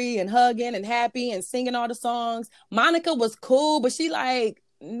cheery and hugging and happy and singing all the songs. Monica was cool, but she like,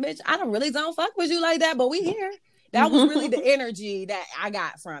 bitch, I don't fuck with you like that, but we here. That was really the energy that I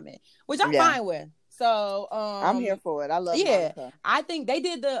got from it, which I'm fine with. So I'm here for it. I love Monica. I think they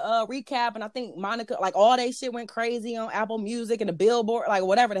did the recap, and I think Monica, like all they shit went crazy on Apple Music and the Billboard, like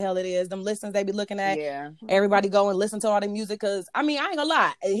whatever the hell it is, them listens they be looking at. Yeah. Everybody go and listen to all the music, because I mean, I ain't gonna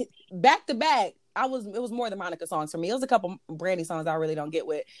lie, back to back, it was more than Monica songs for me. It was a couple Brandy songs I really don't get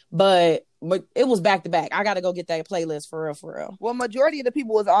with, but it was back to back. I gotta go get that playlist for real. Well, majority of the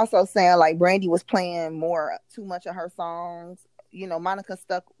people was also saying like Brandy was playing too much of her songs. Monica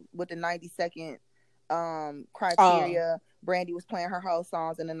stuck with the 90-second criteria. Brandy was playing her whole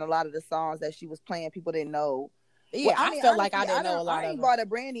songs, and then a lot of the songs that she was playing people didn't know. Yeah, I felt like I didn't know a lot of them. I ain't bought a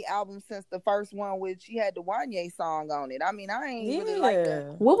Brandy album since the first one, which she had the Wanye song on it. I mean, I ain't really like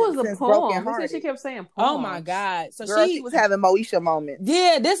that. What was the poem? She kept saying poem. Oh my God. So girl, she was having Moesha moments.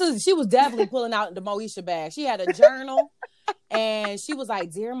 Yeah, she was definitely pulling out the Moesha bag. She had a journal. And she was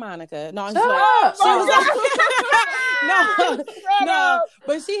like, "Dear Monica." No, no.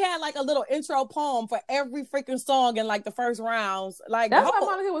 But she had like a little intro poem for every freaking song in like the first rounds. Like that's why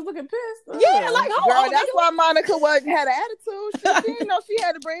Monica was looking pissed. Yeah, like girl, that's why Monica had an attitude. She didn't know she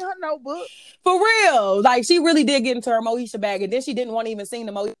had to bring her notebook. For real, like she really did get into her Moesha bag, and then she didn't want to even sing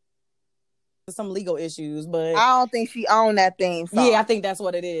the Moesha. Some legal issues, but I don't think she owned that theme song. Yeah, I think that's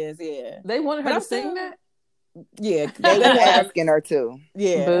what it is. Yeah, they wanted her to sing that. Yeah, they were asking her to.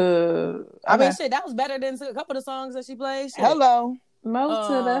 Yeah, I mean, shit, that was better than a couple of the songs that she played. Shit. Hello,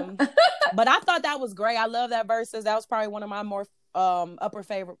 but I thought that was great. I love that verses. That was probably one of my more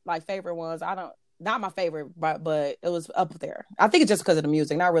favorite ones. Not my favorite, but it was up there. I think it's just because of the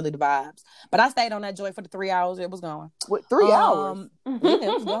music, not really the vibes. But I stayed on that joint for the 3 hours. It was going. What, 3 hours? Yeah, it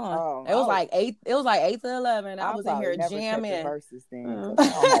was going. It was like 8. It was like 8 to 11. I was in here jamming. Verses then, I don't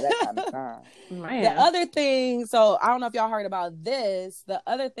have that kind of time. Man. The other thing, so I don't know if y'all heard about this. The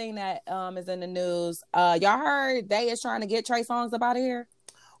other thing that is in the news, y'all heard they is trying to get Trey Songz up out of here.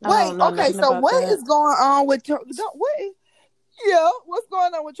 Wait, okay. So what is going on with what's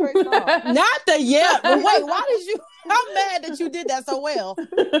going on with Trey Songz? Not the but wait, why did you? I'm mad that you did that so well. Girl,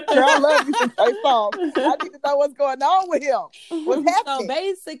 I love you some Trey Songz. I need to know what's going on with him. What's happening? So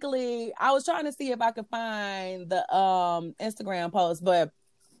basically, I was trying to see if I could find the Instagram post, but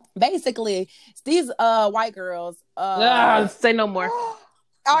basically, these white girls. Say no more.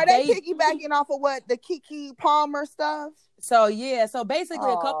 Are they piggybacking off of what the Keke Palmer stuff? So yeah, so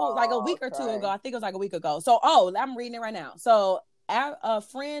basically a week or two ago, I think it was like a week ago. So I'm reading it right now. So a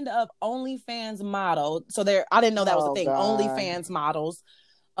friend of OnlyFans model. So I didn't know that was a thing. God. OnlyFans models.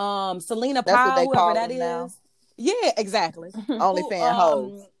 Selena Powell, whoever that is. Now. Yeah, exactly. OnlyFans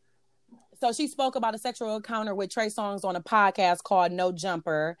hoes. So she spoke about a sexual encounter with Trey Songz on a podcast called No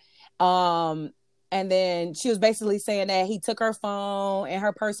Jumper. And then she was basically saying that he took her phone and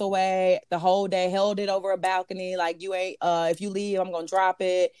her purse away the whole day, held it over a balcony, like, you ain't, if you leave, I'm gonna drop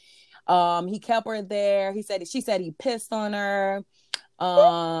it. He kept her there. She said he pissed on her.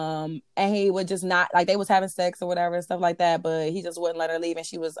 And he would just not, like, they was having sex or whatever and stuff like that, but he just wouldn't let her leave and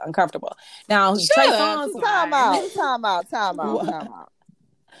she was uncomfortable. Now, Trey Songz, time out.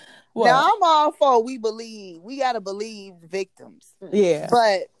 What? Now, I'm all for we gotta believe victims. Yeah.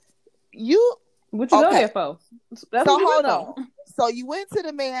 But what you go there for? That's so hold on. So you went to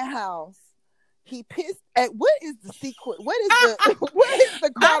the man's house. He pissed at what is the sequence? What is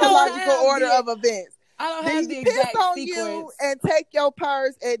the chronological order of events? I don't have the exact pissed on sequence. You and take your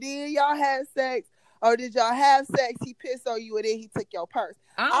purse, and then y'all had sex, or did y'all have sex? He pissed on you, and then he took your purse.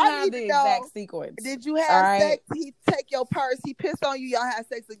 I don't have the exact sequence. Did you have sex? He take your purse. He pissed on you. Y'all had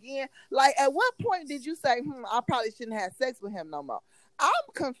sex again. Like, at what point did you say, I probably shouldn't have sex with him no more? I'm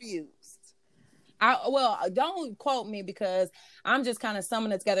confused. Don't quote me because I'm just kind of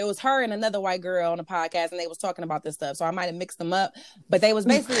summing it together. It was her and another white girl on the podcast, and they was talking about this stuff. So I might have mixed them up, but they was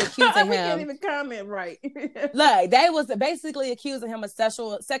basically accusing him. We can't even comment right. Look, they was basically accusing him of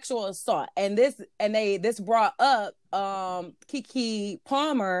sexual assault, and this brought up Keke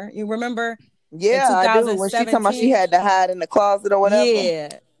Palmer. You remember? Yeah, I do. When she talking about she had to hide in the closet or whatever. Yeah,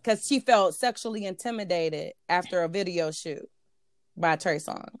 because she felt sexually intimidated after a video shoot by Trey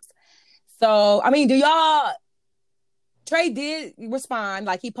Songz. So, I mean, Trey did respond,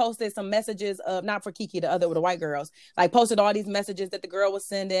 like he posted some messages of, not for Keke, the white girls, like posted all these messages that the girl was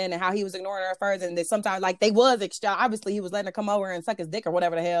sending and how he was ignoring her at first. And then sometimes, like, they was obviously he was letting her come over and suck his dick or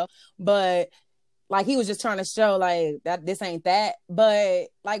whatever the hell. But like, he was just trying to show like that this ain't that. But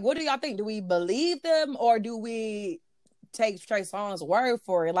like, what do y'all think? Do we believe them or do we take Trey Songz's word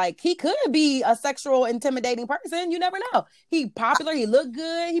for it? Like, he could be a sexual intimidating person. You never know. He popular. He look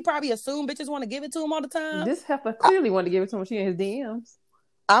good. He probably assumed bitches want to give it to him all the time. This heifer clearly wanted to give it to him. She in his DMs.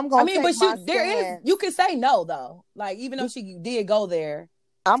 You can say no though. Like, even though she did go there.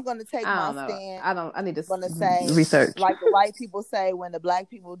 I'm gonna take my stand. I need to say research. Like the white people say, when the black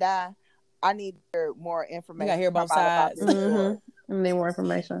people die, I need more information. You gotta hear both sides. I need more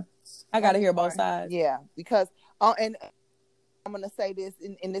information. I gotta hear both sides. Yeah, because and I'm going to say this,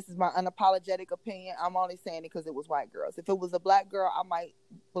 and this is my unapologetic opinion. I'm only saying it because it was white girls. If it was a black girl, I might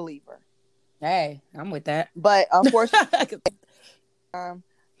believe her. Hey, I'm with that. But unfortunately,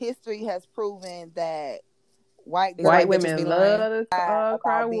 history has proven that white women love to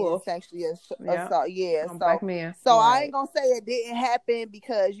cry wolf. Sexually assault. Yeah. Black men. So I ain't going to say it didn't happen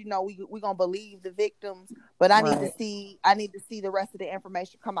because, we going to believe the victims, but I need to see the rest of the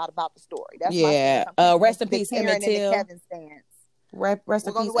information come out about the story. That's rest in peace, Emmett Till. Kevin stance. Rest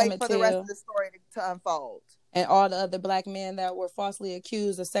in peace, Emmett Till. We're going to wait for the rest of the story to unfold. And all the other black men that were falsely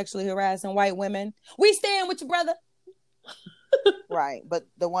accused of sexually harassing white women. We stand with you, brother. Right, but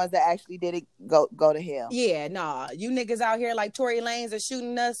the ones that actually did it go to hell. Yeah, nah. You niggas out here like Tory Lanez are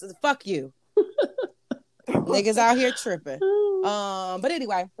shooting us. Fuck you. Niggas out here tripping. But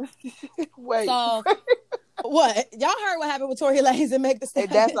anyway. Wait. So what? Y'all heard what happened with Tory Lanez and Meg Thee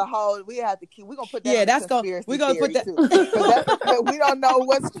Stallion? That's a whole. We have to keep. We're gonna put that. Yeah, that's gonna. We're gonna put that. We don't know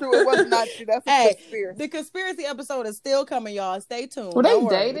what's true and what's not true. That's a conspiracy. The conspiracy episode is still coming, y'all. Stay tuned. Were they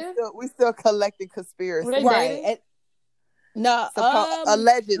dating? We still collecting conspiracy. Were they dating? No,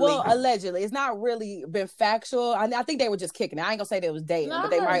 allegedly. Well, allegedly, it's not really been factual. I think they were just kicking it. I ain't gonna say they was dating, but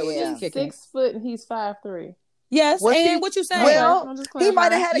they might have just kicking. 6 foot and he's 5'3". Yes, and what you saying? Well, he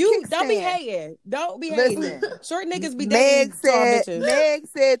might have had a kickstand. Don't be hating. Don't be hating. Short niggas be dating tall bitches. Meg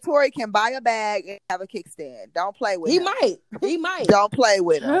said Tory can buy a bag and have a kickstand. Don't play with him. He might. Don't play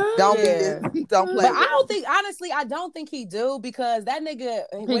with him. Don't be this. Don't play. But I don't think, honestly, I don't think he do because that nigga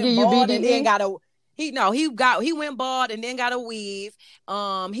went bald and then got a. He went bald and then got a weave.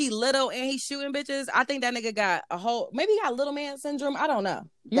 He little and he's shooting bitches. I think that nigga got maybe he got little man syndrome. I don't know.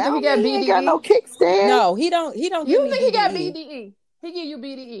 You think he got BDE? He ain't got no kickstand. No, he don't. He don't. You think he got BDE? He give you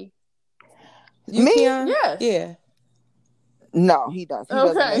BDE. Me? Yes. Yeah. No, he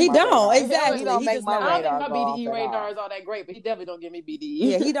doesn't. He don't. Exactly. He don't make my radar. I don't think my BDE radar is all that great, but he definitely don't give me BDE.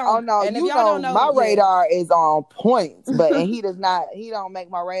 Yeah, he don't. Oh no, and my radar is on point, but and he does not. He don't make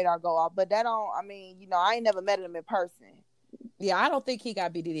my radar go off. But that don't. I mean, I ain't never met him in person. Yeah, I don't think he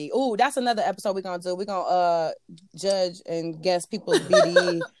got BDE. Ooh, that's another episode we're gonna do. We're gonna judge and guess people's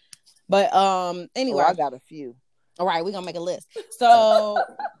BDE. But anyway, I got a few. All right, we're gonna make a list. So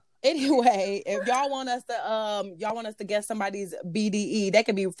anyway, if y'all want us to guess somebody's BDE, they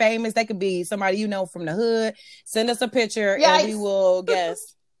could be famous, they could be somebody you know from the hood. Send us a picture and we will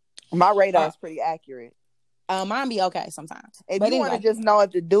guess. My radar is pretty accurate. Mine be okay sometimes. If you want to just know if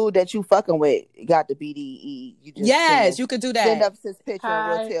the dude that you fucking with got the BDE, you just you could do that. Send up his picture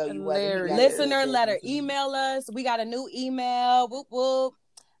and we'll tell you whether he listener letter. Email us. We got a new email. Whoop whoop.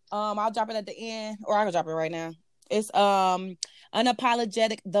 I'll drop it at the end, or I can drop it right now. It's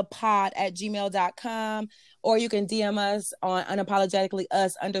unapologeticthepod@gmail.com, or you can DM us on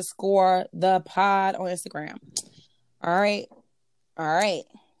unapologeticallyus_thepod on Instagram. All right.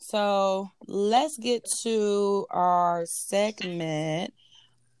 So let's get to our segment.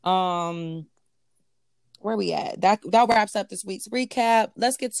 Where we at? That wraps up this week's recap.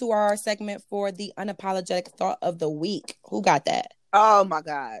 Let's get to our segment for the unapologetic thought of the week. Who got that? Oh my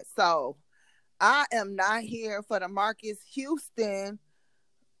God. So I am not here for the Marcus Houston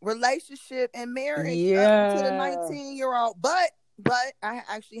relationship and marriage to the 19-year-old, but I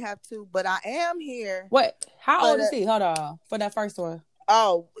actually have two, but I am here. What? How old is he? Hold on. For that first one.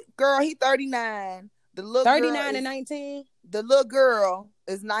 Oh, girl, he 39. The little 39 and 19. The little girl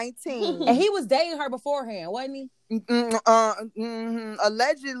is 19, and he was dating her beforehand, wasn't he?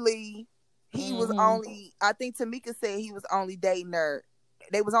 Allegedly, he was only. I think Tamika said he was only dating her.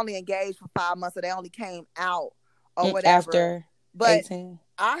 They was only engaged for 5 months, so they only came out or whatever. After, but 18.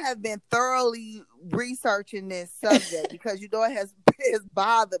 I have been thoroughly researching this subject because it has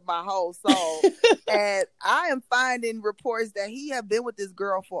bothered my whole soul. And I am finding reports that he have been with this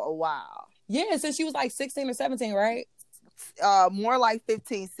girl for a while. Yeah, since she was like 16 or 17, right? More like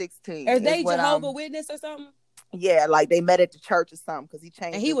 15, 16. Are they Jehovah's Witness or something? Yeah, like they met at the church or something because he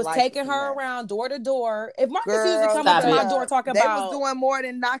changed. And he was taking her around door to door. If Marcus used to come up to my door talking about, they was doing more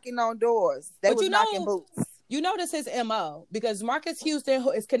than knocking on doors. They was knocking boots. You notice his MO because Marcus Houston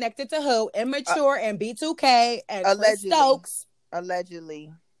is connected to who? Immature and B2K and Chris Stokes.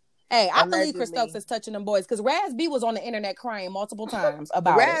 Allegedly. Hey, I believe Chris Stokes is touching them boys because Raz B was on the internet crying multiple times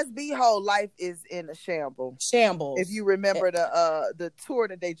about Raz B whole life is in a shambles. Shambles. If you remember the tour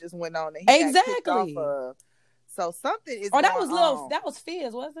that they just went on. Exactly. So something is. Oh, that was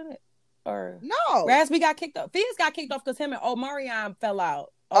Fizz, wasn't it? Or no, Raz B got kicked off. Fizz got kicked off because him and Omarion fell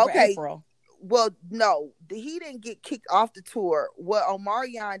out over April. Well, no, he didn't get kicked off the tour. What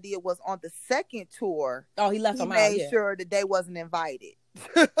Omarion did was on the second tour. Oh, he left them out. He made sure that they wasn't invited.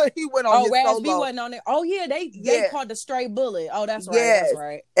 He went on. Raz B wasn't on there. Oh yeah, they called the stray bullet. Oh, that's right. Yes. That's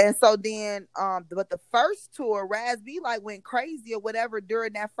right. And so then, but the first tour, Raz B went crazy or whatever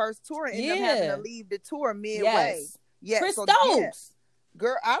during that first tour, and ended up having to leave the tour midway. Yes. Chris Stokes.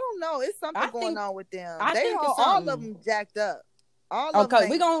 Girl, I don't know. It's something going on with them. I think all of them jacked up. Okay,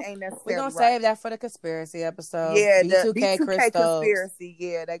 we're gonna save that for the conspiracy episode. Yeah, B2K, the B2K Chris conspiracy.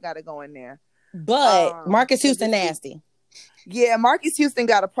 Yeah, they got to go in there. But Marcus Houston nasty. Yeah, Marcus Houston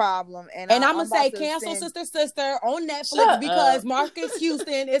got a problem, and I'm gonna say cancel Sister on Netflix because Marcus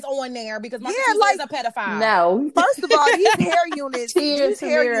Houston is on there because Marcus Houston is a pedophile. No, first of all, these hair units, these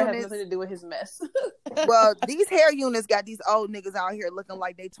hair units have nothing to do with his mess. Well, these hair units got these old niggas out here looking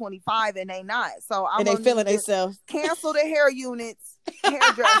like they 25 and they not. So I'm they feeling themselves. Cancel the hair units,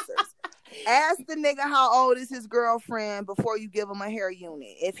 hairdressers. Ask the nigga how old is his girlfriend before you give him a hair unit.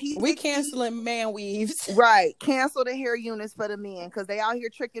 If we canceling man weaves, right? Cancel the hair units for the men because they out here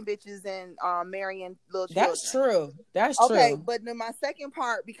tricking bitches and marrying little children. That's true. That's true. Okay, but then my second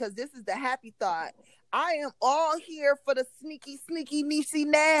part, because this is the happy thought. I am all here for the sneaky Niecy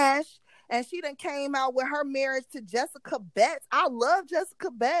Nash, and she done came out with her marriage to Jessica Betts. I love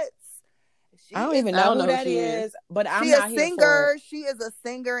Jessica Betts. I don't even know who that is, but I'm not here for it. She is a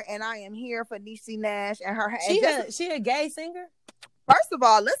singer, and I am here for Niecy Nash and her. She a gay singer? First of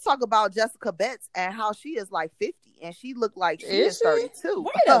all, let's talk about Jessica Betts and how she is like 50, and she looked like she is 32.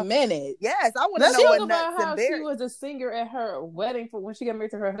 Wait a minute. Yes, I want to know what about how she was a singer at her wedding for when she got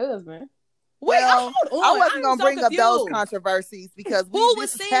married to her husband. Well, I wasn't gonna bring up those controversies because who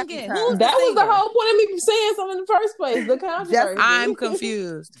was singing? That was the whole point of me saying something in the first place. The controversy. I'm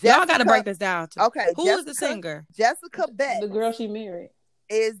confused. Y'all got to break this down. Okay, who was the singer? Jessica Betts, the girl she married,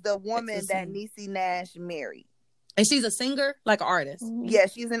 is the woman that Niecy Nash married. And she's a singer, like an artist. Mm-hmm. Yeah,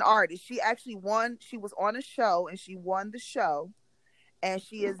 she's an artist. She actually won. She was on a show and she won the show, and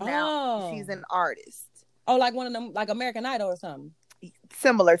she is now she's an artist. Oh, like one of them, like American Idol or something.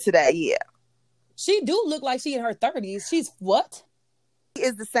 Similar to that, yeah. She do look like she in her 30s. She's what? She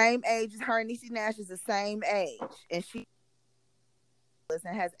is the same age as her. And Niecy Nash is the same age, and she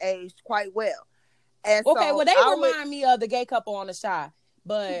has aged quite well. And okay, well they remind me of the gay couple on The Chi.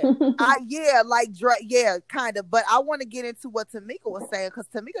 But kind of. But I want to get into what Tamika was saying because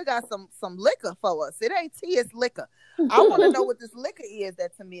Tamika got some liquor for us. It ain't tea, it's liquor. I want to know what this liquor is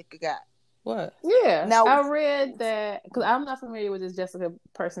that Tamika got. What? Yeah. Now I read that because I'm not familiar with this Jessica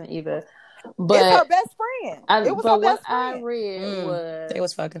person either. But it's her best friend. I read was they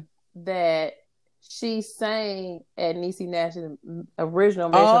was fucking that she sang at Niecy Nash's original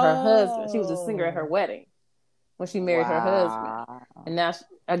marriage with her husband. She was a singer at her wedding when she married her husband, and now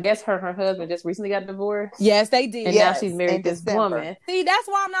I guess her husband just recently got divorced. Yes, they did. And now she's married this woman. See, that's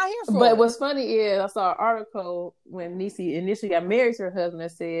why I'm not here for. But what's funny is I saw an article when Niecy initially got married to her husband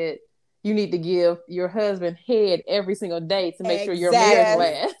that said you need to give your husband head every single day to make sure your marriage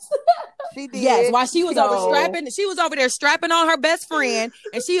lasts. She did. Yes, while she was over there strapping on her best friend,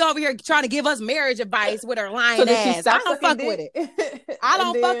 and she over here trying to give us marriage advice with her lying ass. I don't fuck with it. I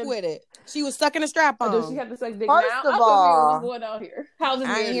don't fuck with it. She was sucking a strap on. Does she have to suck dick First now? of all, what's going on here? How's this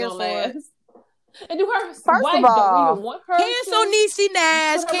marriage gonna last? It. And do her wife don't even want her? Cancel Niecy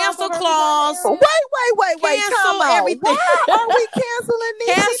Nash. Cancel Claus. Wait. Cancel everything. Why are we canceling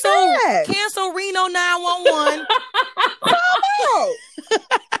Niecy Nash? Cancel Reno 911. Come on.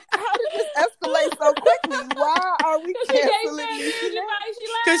 How did this escalate so quickly? Why are we canceling Niecy Nash?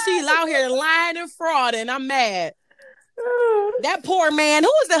 Because she's out here lying and frauding. I'm mad. That poor man.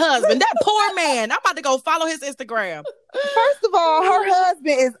 Who is the husband? That poor man. I'm about to go follow his Instagram. First of all, her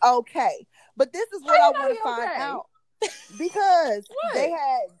husband is okay. But this is what I want to find out. Because they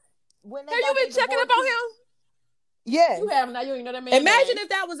had... Have you been checking up on him? Yes. You have now. You ain't know that man. Imagine if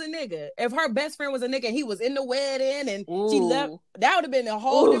that was a nigga. If her best friend was a nigga and he was in the wedding and she left. That would have been a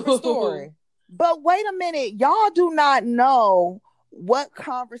whole different story. But wait a minute. Y'all do not know what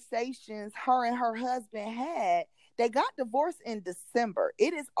conversations her and her husband had. They got divorced in December.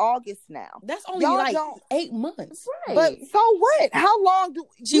 It is August now. That's only 8 months. Right. But so what? How long do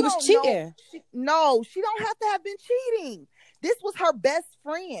she was cheating? She don't have to have been cheating. This was her best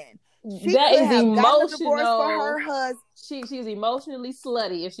friend. She that is emotional. Divorce for her husband. She's emotionally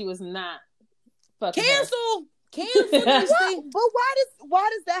slutty if she was not fucking cancel. But why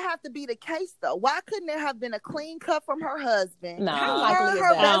does that have to be the case though? Why couldn't there have been a clean cut from her husband? No,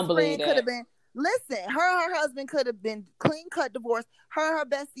 her best friend could have been. Listen, her and her husband could have been clean cut divorce. Her and her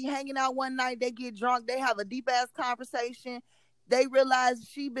bestie hanging out one night. They get drunk. They have a deep ass conversation. They realize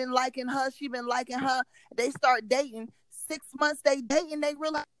she been liking her. They start dating. 6 months they dating. They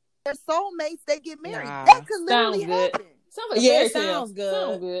realize they're soulmates. They get married. That could literally happen. Sounds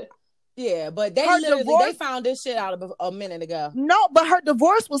good. Yeah, but they they found this shit out of a minute ago. No, but her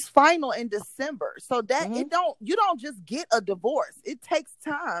divorce was final in December. So that you don't just get a divorce. It takes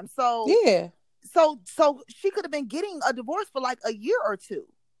time. So yeah. So she could have been getting a divorce for like a year or two.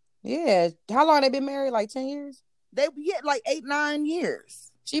 Yeah. How long they been married? Like 10 years? They get like 8-9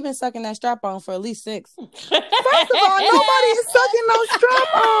 years. She been sucking that strap on for at least 6. First of all, nobody is sucking no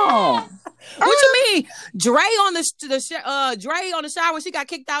strap on. What you mean? Dre on the shower when she got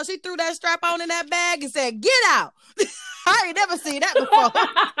kicked out, she threw that strap on in that bag and said, "Get out." I ain't never seen that before.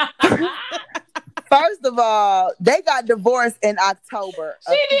 First of all, they got divorced in October.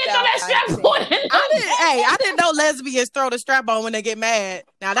 She didn't throw that strap on. I didn't know lesbians throw the strap on when they get mad.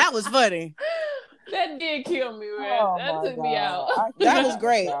 Now that was funny. That did kill me, man. That took me out. That was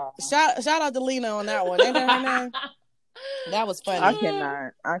great. Shout out to Lena on that one. Ain't that her name? That was funny. I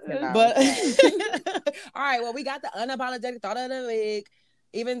cannot. But all right, well, we got the unapologetic thought of the week.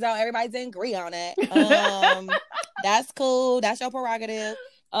 Even though everybody didn't agree on it. That's cool. That's your prerogative.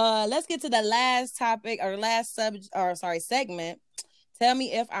 Let's get to the last topic or segment. Tell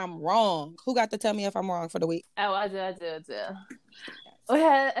me if I'm wrong. Who got to tell me if I'm wrong for the week? Oh, I do. We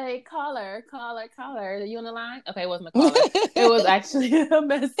had a caller. Are you on the line? Okay, it wasn't a caller. It was actually a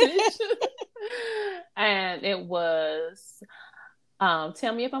message. And it was,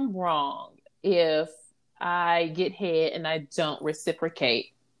 tell me if I'm wrong if I get head and I don't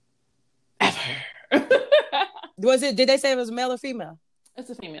reciprocate. Ever. Did they say it was male or female? It's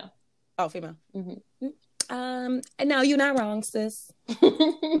a female. Oh, female. Mm-hmm. No, you're not wrong, sis.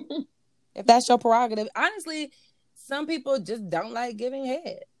 If that's your prerogative. Honestly, some people just don't like giving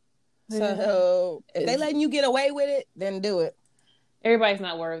head. So if they letting you get away with it, then do it. Everybody's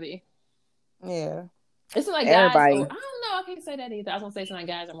not worthy. Yeah. It's like guys. I don't know. I can't say that either. I was gonna say some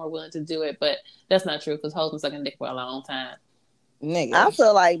guys are more willing to do it, but that's not true because hoes been sucking dick for a long time. Nigga. I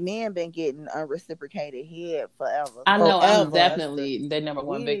feel like men been getting unreciprocated head forever. I know. I'm definitely the number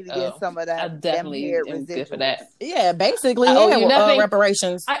one big. Get some of that. I definitely am good for that. Yeah, basically. I owe you nothing.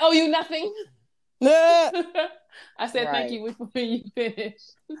 Reparations. I owe you nothing. I said thank you when you finish.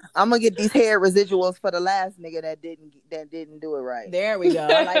 I'm gonna get these hair residuals for the last nigga that didn't do it right. There we go.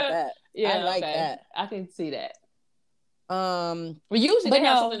 I like that. Yeah, I like that. I can see that. Well, usually they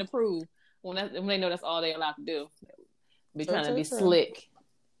have something to prove when they know that's all they're allowed to do. Be trying to be slick.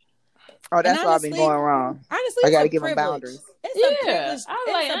 Oh, that's why I've been going wrong. Honestly, I gotta give them boundaries. It's a privilege.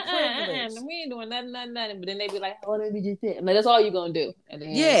 We ain't doing nothing. But then they be like, "Oh, let me just sit." Like, that's all you gonna do. And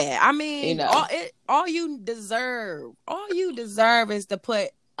then, I mean, all you deserve is to put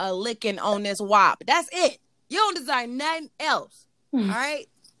a licking on this WAP. That's it. You don't deserve nothing else. All right.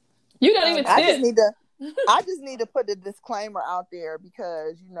 You don't even. I just need to put the disclaimer out there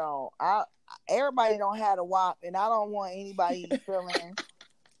because everybody don't have a WAP, and I don't want anybody feeling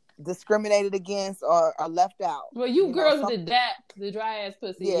discriminated against or left out. Well, you girls with the dry ass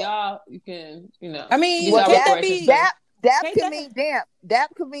pussy, y'all, you can, I mean, dap can mean damp. Dap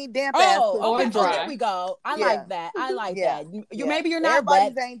can mean damp ass pussy. Or dry. There we go. I like that. I like that. Maybe you're not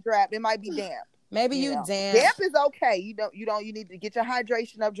everybody's ain't drap. It might be damp. Maybe you damp. Damp is okay. You need to get your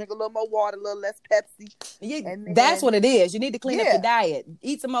hydration up, drink a little more water, a little less Pepsi. That's what it is. You need to clean up your diet.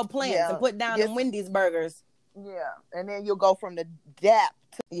 Eat some more plants and put down them Wendy's burgers. Yeah. And then you'll go from the dap.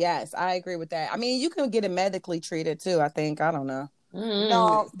 Yes, I agree with that. I mean, you can get it medically treated too, I think. I don't know. Mm-hmm.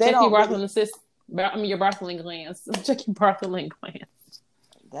 No, they don't. Your Bartholin glands. Check your Bartholin glands.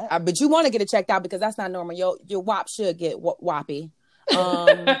 But you want to get it checked out because that's not normal. Your WAP should get whoppy.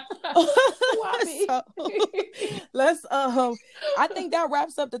 Let's I think that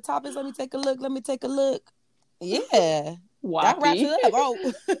wraps up the topics. Let me take a look. Yeah. That wraps it up.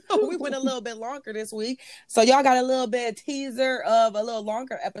 We went a little bit longer this week, so y'all got a little bit of teaser of a little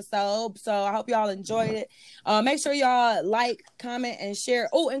longer episode. So I hope y'all enjoyed it. Make sure y'all like, comment, and share.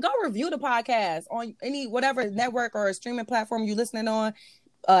 Oh, and go review the podcast on whatever network or streaming platform you listening on.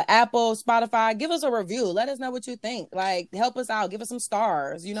 Apple, Spotify, give us a review. Let us know what you think. Like, help us out. Give us some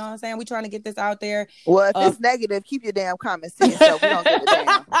stars. You know what I'm saying? We're trying to get this out there. Well, if it's negative, keep your damn comments to yourself. We don't give a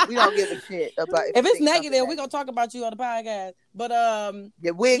damn. We don't give a shit about if it's negative, we're gonna talk about you on the podcast. But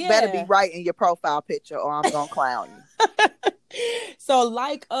your wig better be right in your profile picture or I'm gonna clown you. So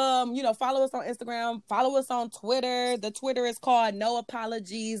follow us on Instagram, follow us on Twitter. The Twitter is called No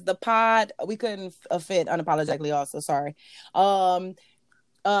Apologies, the pod. We couldn't fit unapologetically also, sorry.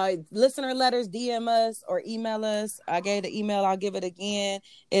 Listener letters, DM us or email us. I gave the email, I'll give it again.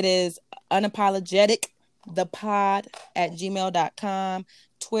 It is unapologeticthepod@gmail.com.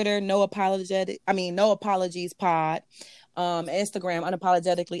 Twitter, no apologies pod. Instagram,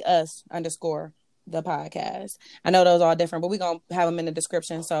 unapologetically_us_the podcast. I know those are all different, but we're gonna have them in the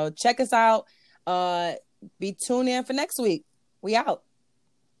description. So check us out. Be tuned in for next week. We out.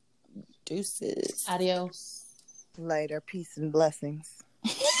 Deuces. Adios. Later. Peace and blessings.